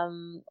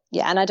 And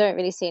I don't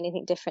really see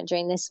anything different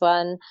during this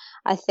one.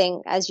 I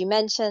think, as you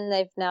mentioned,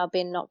 they've now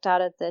been knocked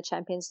out of the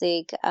Champions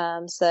League. I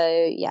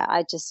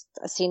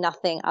see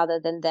nothing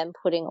other than them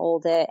putting all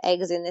their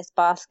eggs in this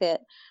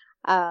basket.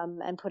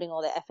 And putting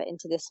all their effort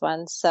into this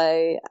one.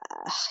 So,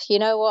 you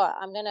know what?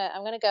 I'm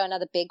gonna go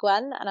another big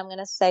one, and I'm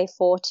gonna say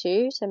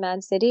 4-2 to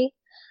Man City.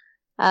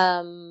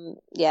 I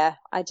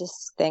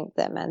just think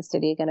that Man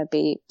City are gonna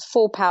be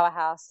full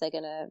powerhouse. They're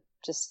gonna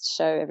just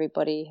show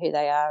everybody who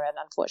they are, and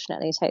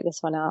unfortunately take this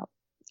one out.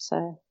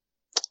 So.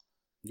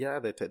 Yeah,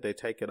 they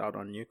take it out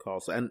on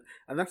Newcastle, and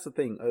that's the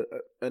thing.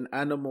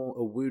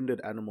 A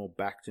wounded animal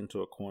backed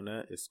into a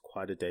corner is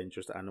quite a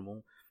dangerous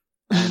animal,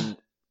 and.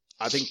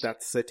 I think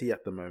that's City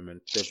at the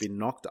moment. They've been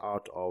knocked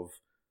out of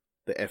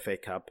the FA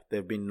Cup.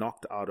 They've been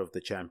knocked out of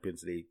the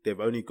Champions League. They've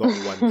only got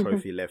one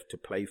trophy left to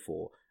play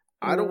for.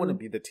 I don't want to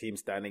be the team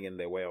standing in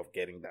their way of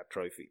getting that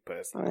trophy,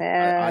 personally.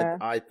 Yeah.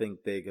 I think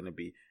they're going to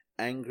be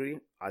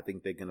angry. I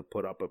think they're going to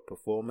put up a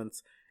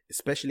performance,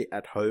 especially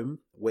at home,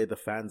 where the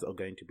fans are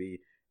going to be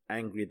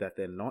angry that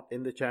they're not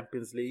in the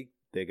Champions League.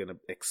 They're going to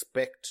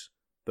expect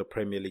the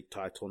Premier League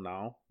title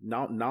now.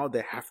 Now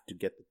they have to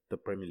get the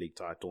Premier League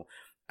title.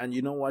 And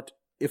you know what?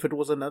 If it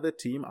was another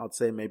team, I'd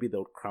say maybe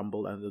they'll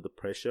crumble under the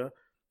pressure.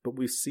 But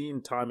we've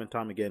seen time and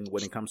time again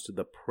when it comes to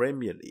the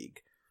Premier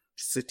League,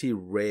 City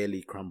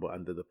rarely crumble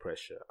under the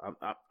pressure.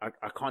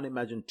 I can't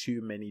imagine too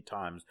many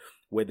times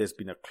where there's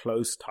been a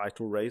close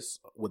title race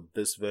with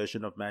this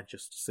version of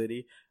Manchester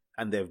City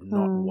and they've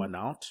not won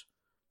out.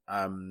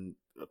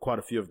 Quite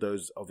a few of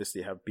those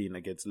obviously have been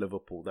against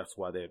Liverpool. That's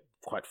why they're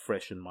quite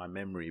fresh in my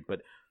memory.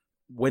 But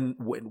when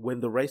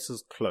the race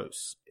is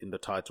close in the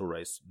title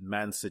race,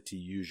 Man City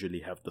usually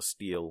have the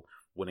steal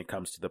when it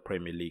comes to the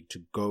Premier League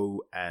to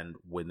go and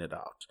win it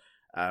out.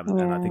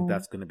 And I think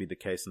that's going to be the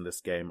case in this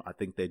game. I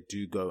think they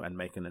do go and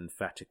make an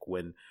emphatic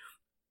win.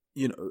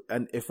 You know,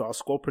 and if our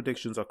score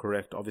predictions are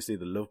correct, obviously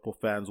the Liverpool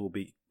fans will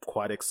be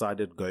quite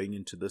excited going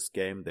into this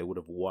game. They would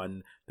have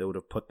won. They would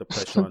have put the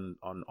pressure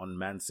on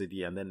Man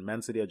City, and then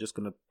Man City are just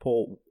going to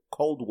pour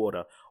cold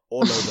water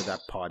all over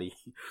that party.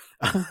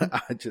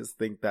 I just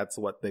think that's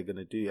what they're going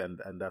to do,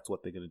 and that's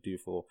what they're going to do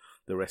for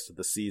the rest of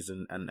the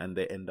season, and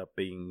they end up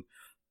being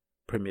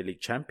Premier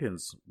League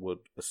champions, would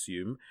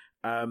assume.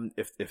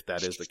 If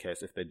that is the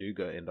case, if they do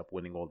end up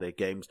winning all their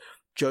games.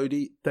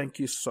 Jody, thank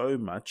you so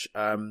much.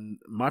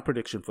 My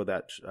prediction for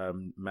that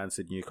Man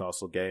City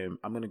Newcastle game,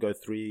 I'm going to go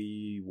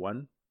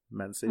 3-1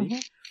 Man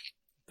City.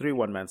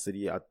 3-1 Man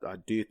City. I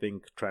do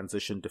think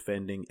transition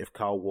defending, if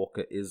Kyle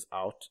Walker is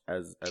out,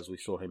 as we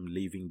saw him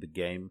leaving the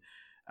game,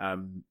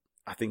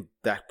 I think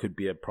that could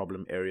be a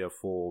problem area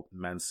for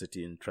Man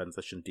City in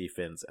transition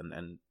defense,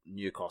 and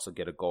Newcastle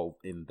get a goal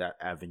in that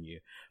avenue.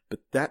 But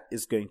that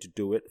is going to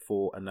do it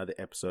for another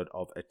episode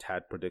of A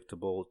Tad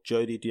Predictable.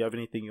 Jody, do you have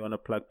anything you want to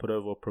plug, put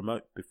over, or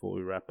promote before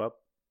we wrap up?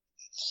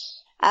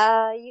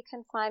 You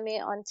can find me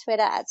on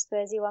Twitter at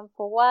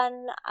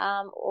Spursy141,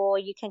 or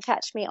you can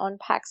catch me on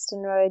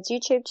Paxton Road's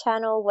YouTube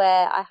channel,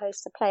 where I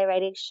host a play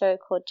rating show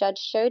called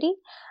Judge Jody,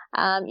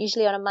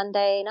 usually on a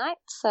Monday night.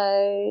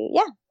 So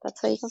yeah,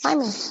 that's where you can find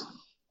me.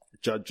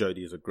 Judge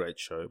Jody is a great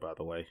show, by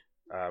the way.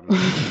 I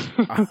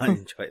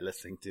enjoy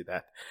listening to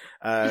that.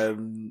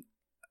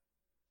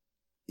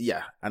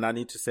 Yeah, and I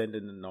need to send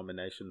in a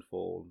nomination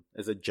for,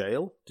 is it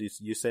Jail? Do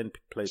you send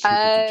people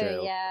to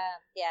jail?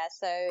 Yeah.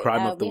 So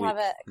Crime of the we Week. have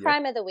a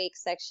Crime of the Week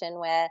section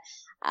where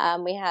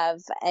we have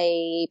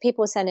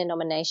people send in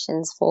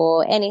nominations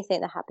for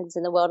anything that happens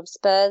in the world of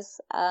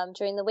Spurs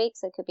during the week.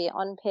 So it could be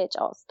on pitch,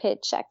 off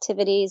pitch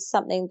activities,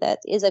 something that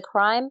is a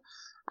crime.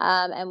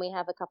 And we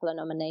have a couple of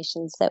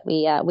nominations that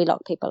we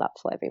lock people up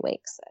for every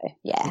week. So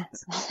yeah,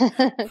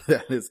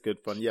 that is good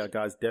fun. Yeah,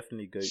 guys,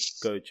 definitely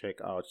go check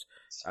out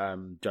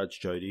Judge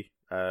Jody.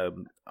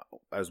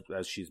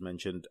 As she's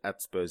mentioned,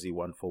 at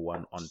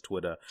Spursy141 on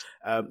Twitter.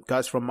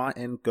 Guys, from my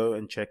end, go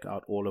and check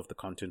out all of the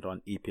content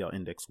on EPL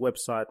Index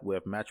website. We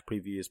have match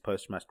previews,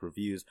 post-match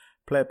reviews,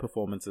 player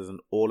performances,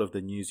 and all of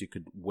the news you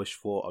could wish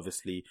for.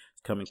 Obviously,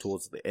 it's coming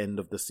towards the end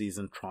of the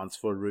season.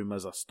 Transfer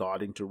rumors are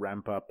starting to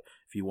ramp up.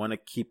 If you want to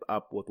keep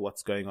up with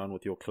what's going on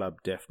with your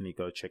club, definitely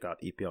go check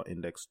out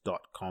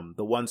EPLindex.com,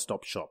 the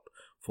one-stop shop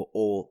for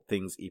all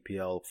things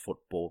EPL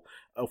football.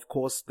 Of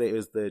course, there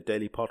is the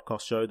daily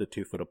podcast show, the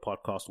Two Footer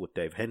Podcast with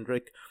Dave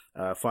Hendrick.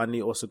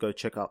 Finally, also go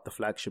check out the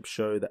flagship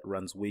show that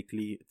runs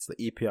weekly. It's the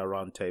EPL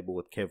Roundtable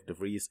with Kev De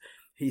Vries.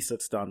 He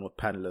sits down with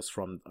panelists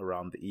from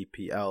around the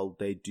EPL.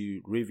 They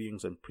do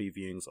reviewings and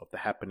previewings of the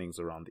happenings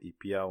around the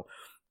EPL.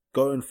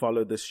 Go and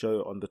follow this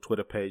show on the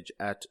Twitter page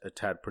at A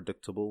Tad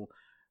Predictable.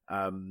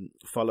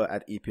 Follow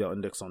at EPL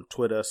Index on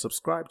Twitter.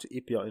 Subscribe to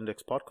EPL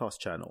Index podcast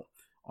channel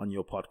on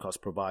your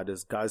podcast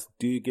providers. Guys,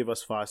 do give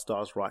us 5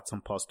 stars, write some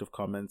positive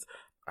comments.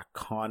 I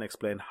can't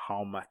explain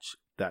how much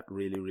that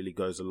really, really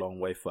goes a long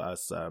way for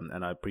us.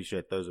 And I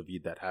appreciate those of you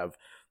that have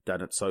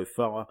done it so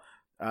far.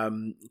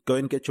 Go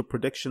and get your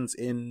predictions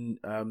in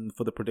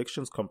for the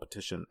predictions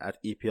competition at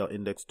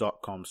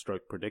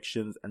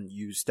EPLindex.com/predictions, and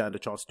you stand a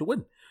chance to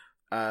win.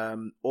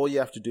 All you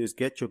have to do is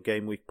get your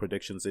game week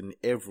predictions in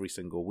every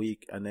single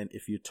week, and then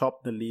if you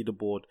top the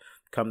leaderboard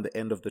come the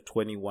end of the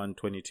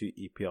 21-22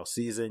 EPL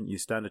season, you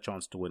stand a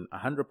chance to win a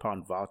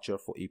 £100 voucher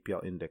for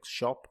EPL Index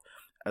Shop,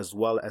 as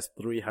well as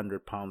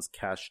 £300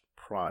 cash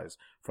prize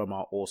from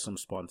our awesome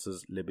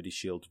sponsors, Liberty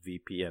Shield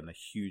VPN. A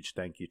huge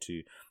thank you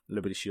to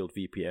Liberty Shield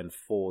VPN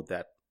for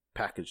that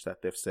package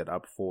that they've set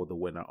up for the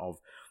winner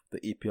of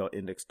the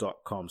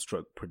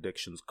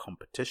EPLindex.com/predictions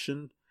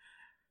competition.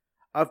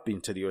 I've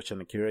been Teddy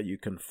Ochanakira. You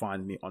can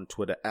find me on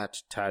Twitter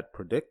at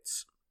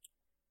TadPredicts.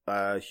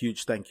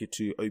 Huge thank you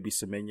to Obi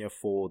Semenya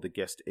for the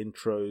guest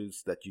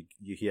intros that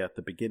you hear at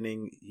the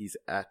beginning. He's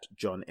at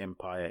John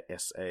Empire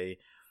SA.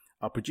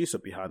 Our producer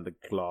behind the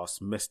glass,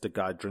 Mr.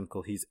 Guy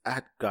Drinkle. He's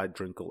at Guy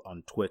Drinkle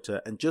on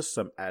Twitter. And just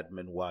some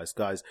admin-wise,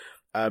 guys.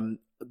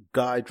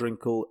 Guy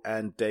Drinkle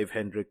and Dave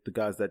Hendrick, the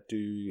guys that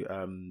do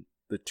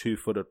the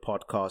Two-Footed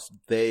podcast,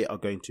 they are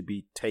going to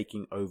be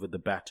taking over the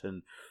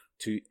baton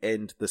to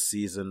end the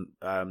season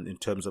in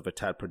terms of a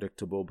Tad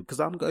Predictable, because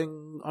I'm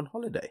going on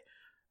holiday.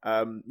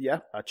 I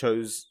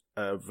chose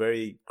a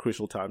very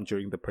crucial time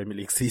during the Premier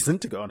League season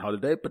to go on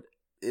holiday, but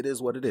it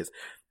is what it is.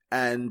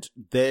 And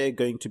they're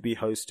going to be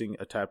hosting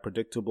a Tad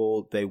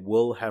Predictable. They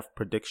will have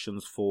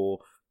predictions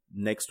for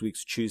next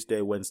week's Tuesday,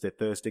 Wednesday,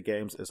 Thursday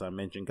games. As I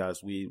mentioned,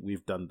 guys,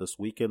 we've done this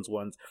weekend's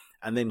ones.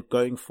 And then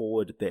going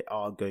forward, they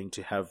are going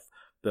to have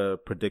the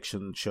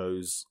prediction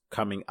shows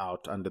coming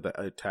out under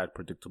the Tad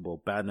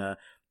Predictable banner.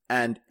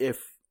 And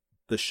if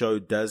the show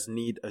does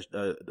need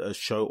a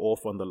show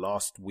off on the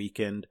last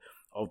weekend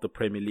of the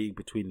Premier League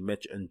between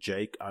Mitch and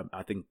Jake,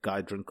 I think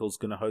Guy Drinkle's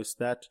going to host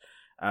that.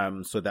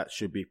 So that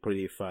should be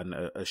pretty fun.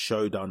 A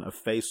showdown, a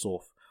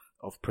face-off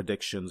of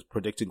predictions,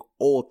 predicting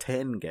all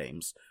 10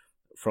 games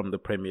from the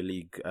Premier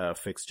League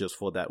fixtures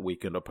for that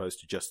weekend, opposed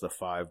to just the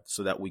 5,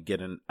 so that we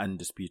get an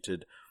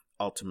undisputed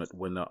ultimate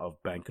winner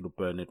of Bank It or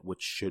Burn It,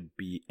 which should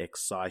be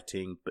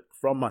exciting. But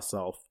from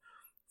myself,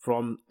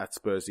 from at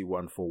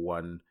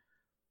Spursy141,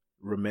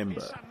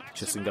 remember,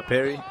 Chisinga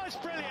Perry,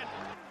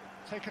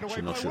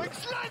 Chino Shura.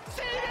 It's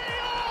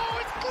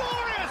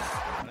glorious!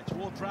 And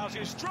toward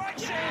Prowse,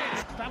 strikes it!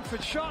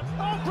 Bamford shot,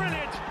 oh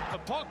brilliant!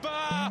 And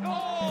Pogba,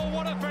 oh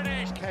what a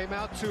finish! Came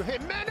out to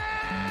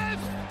Jimenez!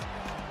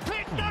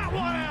 Picked that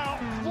one out!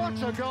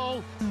 What a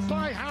goal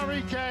by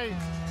Harry Kane!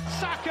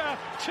 Saka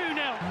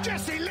 2-0.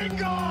 Jesse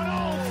Lingard,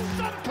 oh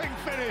thumping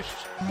finish!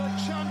 The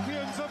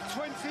champions of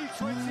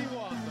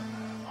 2021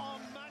 are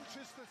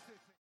Manchester City.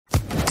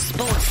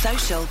 Sports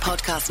Social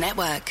Podcast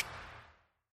Network.